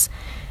it does.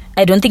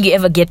 I don't think you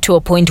ever get to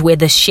a point where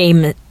the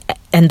shame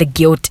and the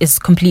guilt is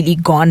completely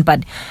gone,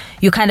 but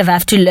you kind of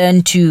have to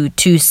learn to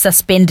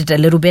suspend it a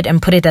little bit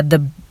and put it at the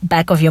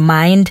back of your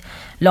mind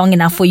long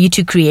enough for you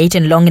to create,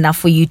 and long enough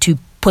for you to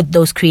put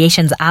those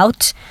creations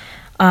out.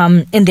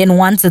 And then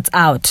once it's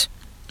out,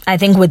 I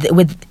think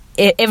with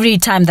every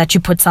time that you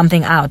put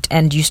something out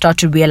and you start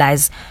to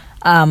realize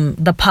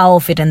the power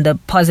of it and the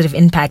positive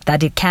impact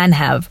that it can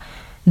have,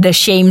 the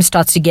shame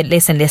starts to get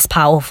less and less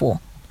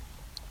powerful.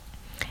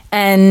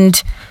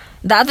 And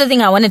the other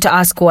thing I wanted to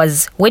ask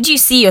was, where do you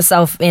see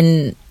yourself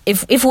in,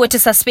 if we were to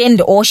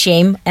suspend all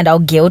shame and our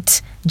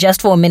guilt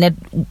just for a minute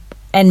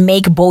and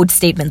make bold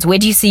statements, where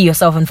do you see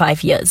yourself in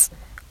 5 years?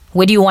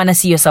 Where do you want to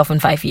see yourself in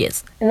 5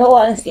 years? In all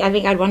honesty, I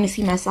think I'd want to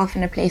see myself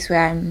in a place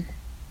where I'm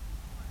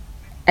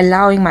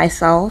allowing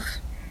myself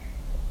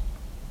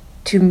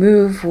to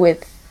move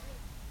with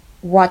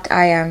what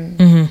I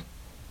am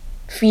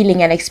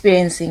feeling and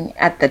experiencing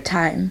at the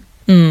time.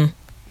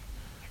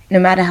 No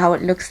matter how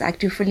it looks like,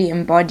 to fully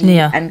embody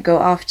and go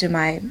after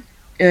my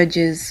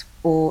urges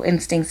or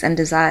instincts and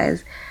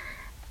desires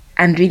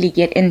and really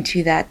get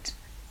into that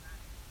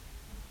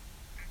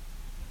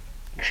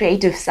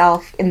creative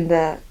self in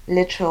the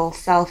literal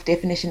self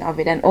definition of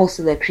it, and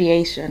also the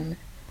creation.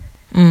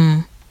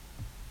 Do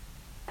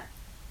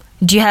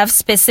you have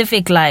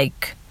specific,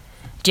 like,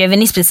 do you have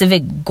any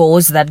specific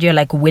goals that you're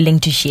like willing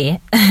to share?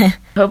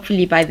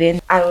 Hopefully by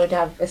then I would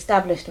have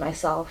established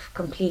myself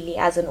completely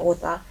as an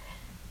author.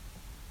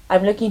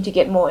 I'm looking to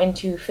get more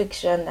into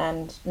fiction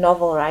and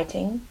novel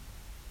writing.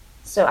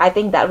 So I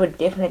think that would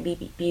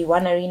definitely be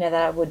one arena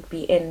that I would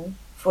be in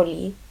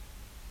fully,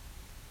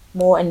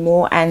 more and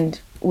more. And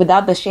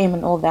without the shame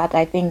and all that,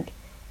 I think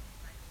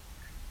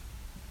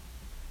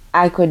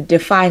I could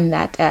define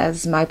that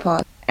as my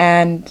path.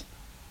 And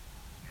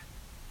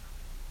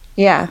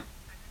yeah,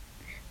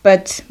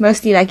 but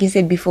mostly, like you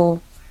said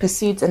before,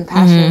 pursuits and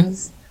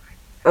passions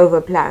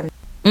over plans.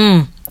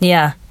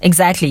 Yeah,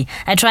 exactly.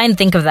 I try and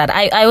think of that.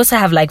 I also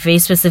have like very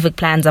specific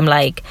plans. I'm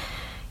like,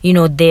 you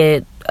know, there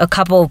are a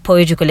couple of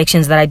poetry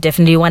collections that I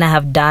definitely want to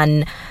have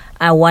done.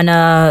 I want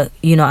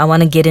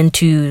to get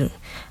into,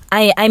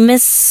 I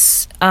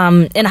miss,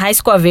 in high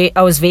school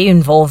I was very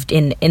involved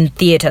in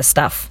theatre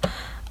stuff,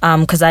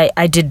 because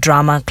I did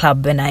drama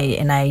club and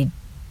I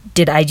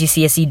did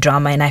IGCSE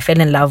drama, and I fell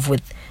in love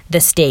with the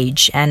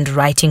stage and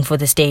writing for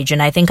the stage,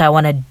 and I think I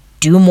want to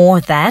do more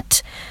of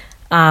that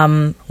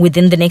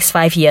within the next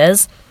 5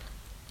 years.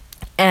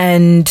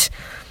 And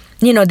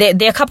you know, there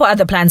are a couple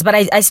other plans, but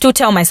I still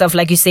tell myself,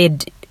 like you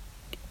said,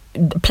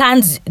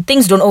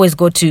 things don't always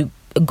go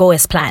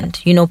as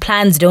planned. You know,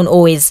 plans don't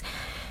always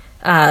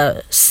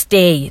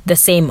stay the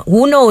same.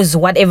 Who knows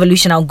what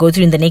evolution I'll go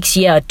through in the next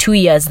year or 2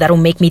 years that'll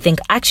make me think,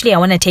 actually I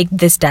want to take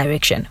this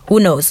direction. Who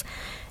knows?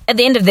 At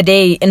the end of the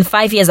day, in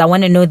 5 years, I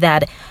want to know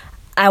that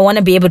I want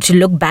to be able to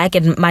look back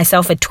at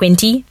myself at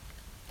 20,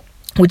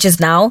 which is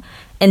now,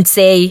 and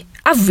say,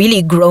 I've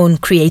really grown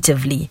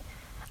creatively.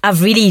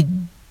 I've really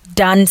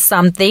done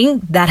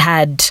something that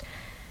had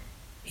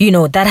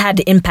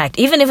impact.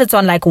 Even if it's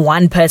on like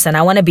one person,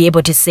 I want to be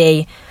able to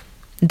say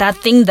that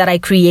thing that I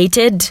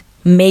created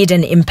made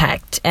an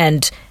impact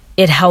and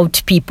it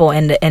helped people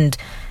and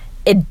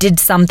it did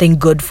something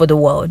good for the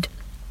world.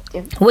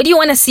 Where do you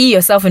want to see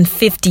yourself in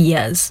 50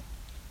 years?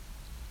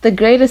 The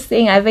greatest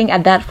thing, I think,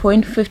 at that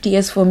point, 50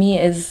 years for me,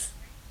 is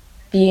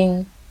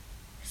being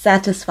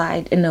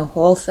satisfied in a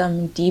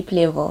wholesome, deep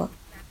level.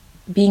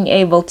 Being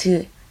able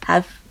to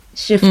have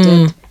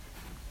shifted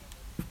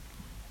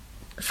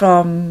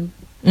from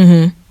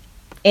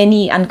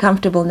any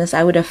uncomfortableness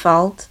I would have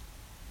felt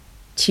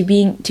to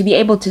be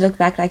able to look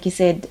back, like you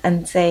said,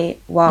 and say,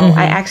 wow,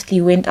 I actually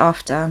went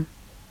after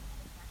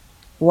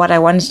what I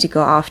wanted to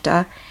go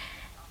after.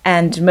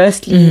 And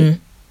mostly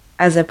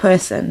as a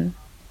person,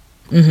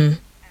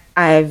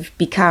 I've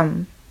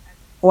become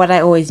what I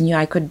always knew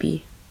I could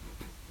be.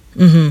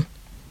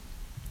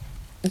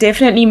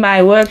 Definitely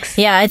my works.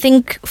 Yeah, I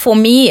think for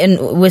me,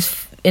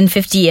 in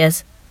 50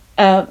 years.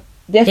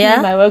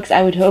 Definitely my works,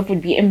 I would hope,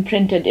 would be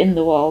imprinted in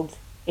the world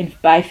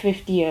by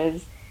 50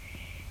 years.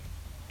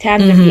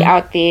 Tangibly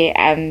out there,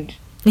 and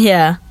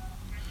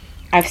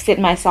I've set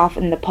myself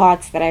in the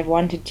paths that I've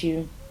wanted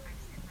to.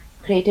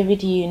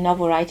 Creativity,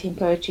 novel writing,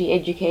 poetry,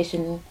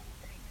 education,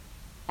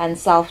 and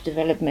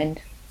self-development.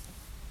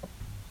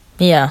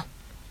 Yeah,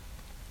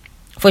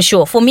 for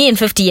sure. For me in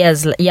 50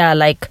 years,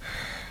 like,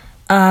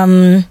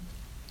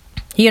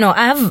 you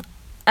know,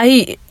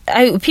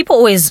 people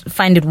always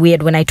find it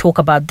weird when I talk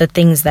about the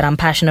things that I'm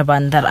passionate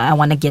about and that I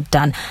want to get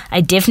done.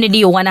 I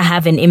definitely want to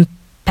have an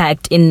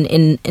impact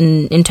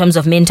in terms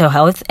of mental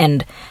health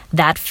and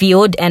that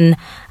field, and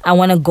I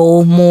want to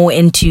go more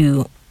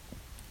into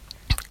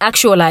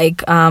actual like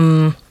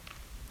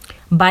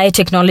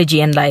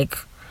biotechnology and like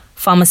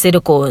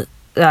pharmaceutical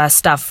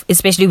stuff,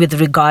 especially with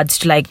regards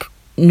to like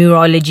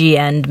neurology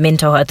and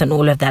mental health and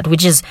all of that,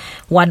 which is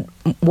what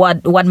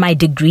my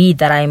degree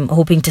that I'm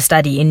hoping to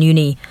study in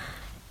uni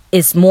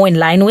is more in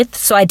line with.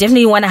 So I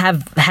definitely want to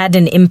have had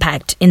an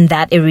impact in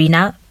that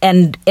arena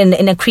and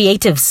in a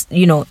creative,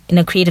 in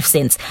a creative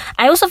sense.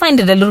 I also find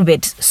it a little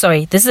bit,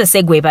 sorry, this is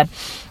a segue, but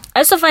I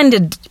also find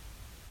it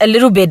a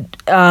little bit,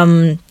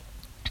 I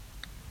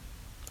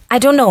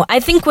don't know. I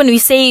think when we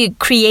say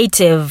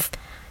creative,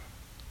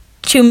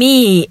 to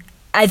me,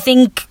 I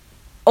think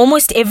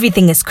almost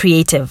everything is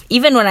creative.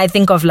 Even when I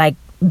think of like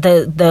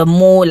the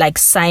more like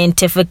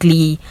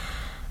scientifically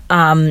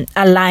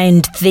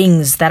aligned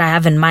things that I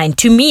have in mind,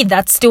 to me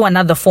that's still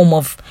another form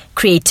of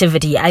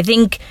creativity. I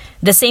think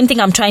the same thing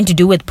I'm trying to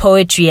do with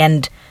poetry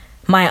and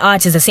my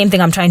art is the same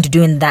thing I'm trying to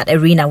do in that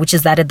arena, which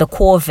is that at the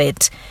core of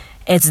it,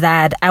 it's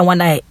that I want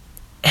to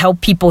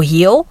help people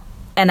heal,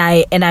 and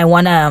I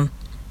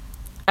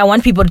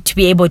want people to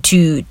be able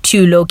to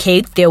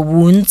locate their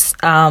wounds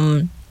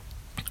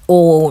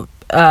or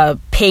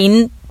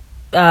pain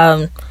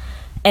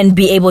and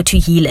be able to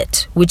heal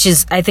it, which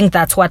is, I think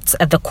that's what's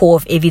at the core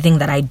of everything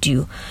that I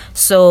do.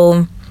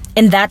 So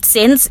in that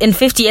sense, in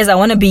 50 years, I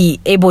want to be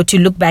able to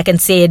look back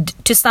and say,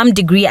 to some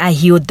degree, I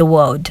healed the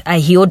world. I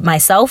healed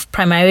myself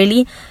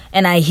primarily,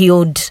 and I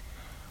healed,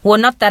 well,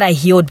 not that I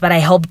healed, but I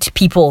helped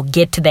people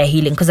get to their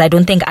healing, because I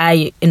don't think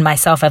I, in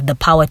myself, have the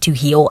power to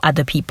heal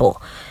other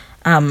people.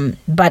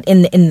 But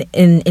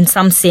in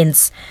some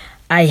sense,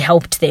 I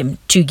helped them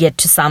to get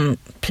to some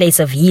place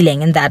of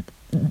healing, and that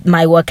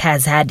my work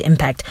has had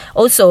impact.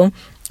 Also,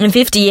 in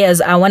 50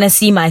 years, I want to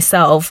see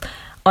myself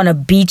on a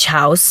beach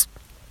house.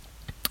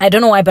 I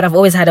don't know why, but I've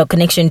always had a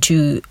connection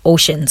to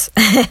oceans.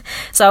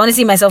 So I want to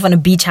see myself on a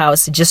beach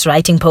house just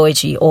writing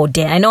poetry all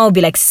day. I know I'll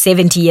be like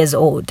 70 years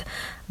old,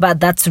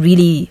 but that's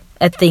really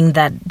a thing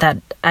that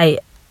I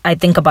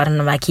think about, and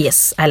I'm like,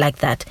 yes, I like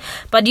that.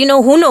 But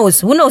who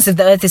knows? Who knows if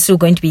the earth is still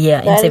going to be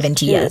here in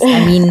 70 years?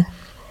 I mean,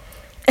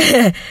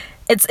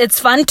 it's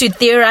fun to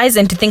theorize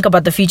and to think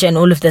about the future and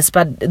all of this,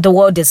 but the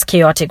world is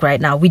chaotic right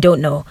now. We don't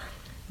know.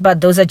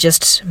 But those are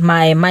just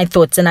my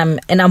thoughts, and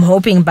I'm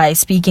hoping by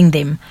speaking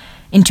them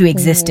into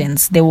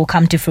existence, they will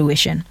come to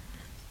fruition.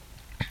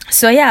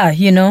 So yeah,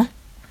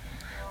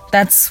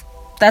 that's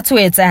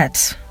where it's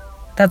at.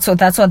 That's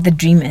what the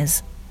dream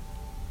is.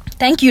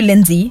 Thank you,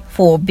 Lindsay,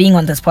 for being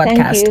on this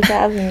podcast. Thank you for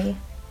having me.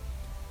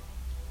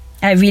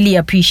 I really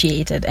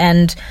appreciate it.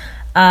 And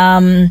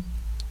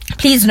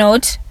please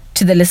note,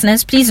 to the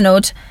listeners,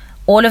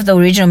 all of the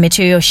original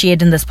material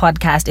shared in this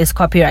podcast is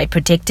copyright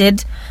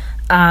protected.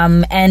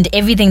 And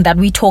everything that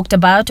we talked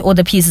about, all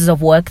the pieces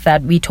of work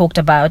that we talked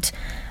about,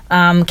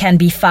 can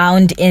be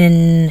found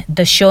in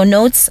the show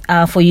notes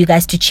for you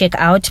guys to check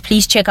out.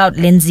 Please check out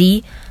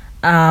Lindsay.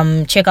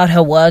 Check out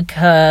her work.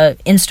 Her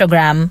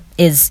Instagram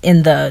is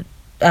in the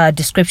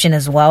description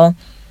as well.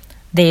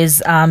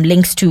 There's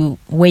links to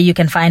where you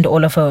can find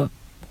all of her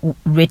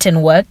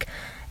written work.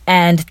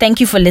 And thank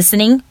you for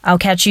listening. I'll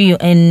catch you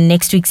in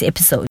next week's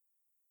episode.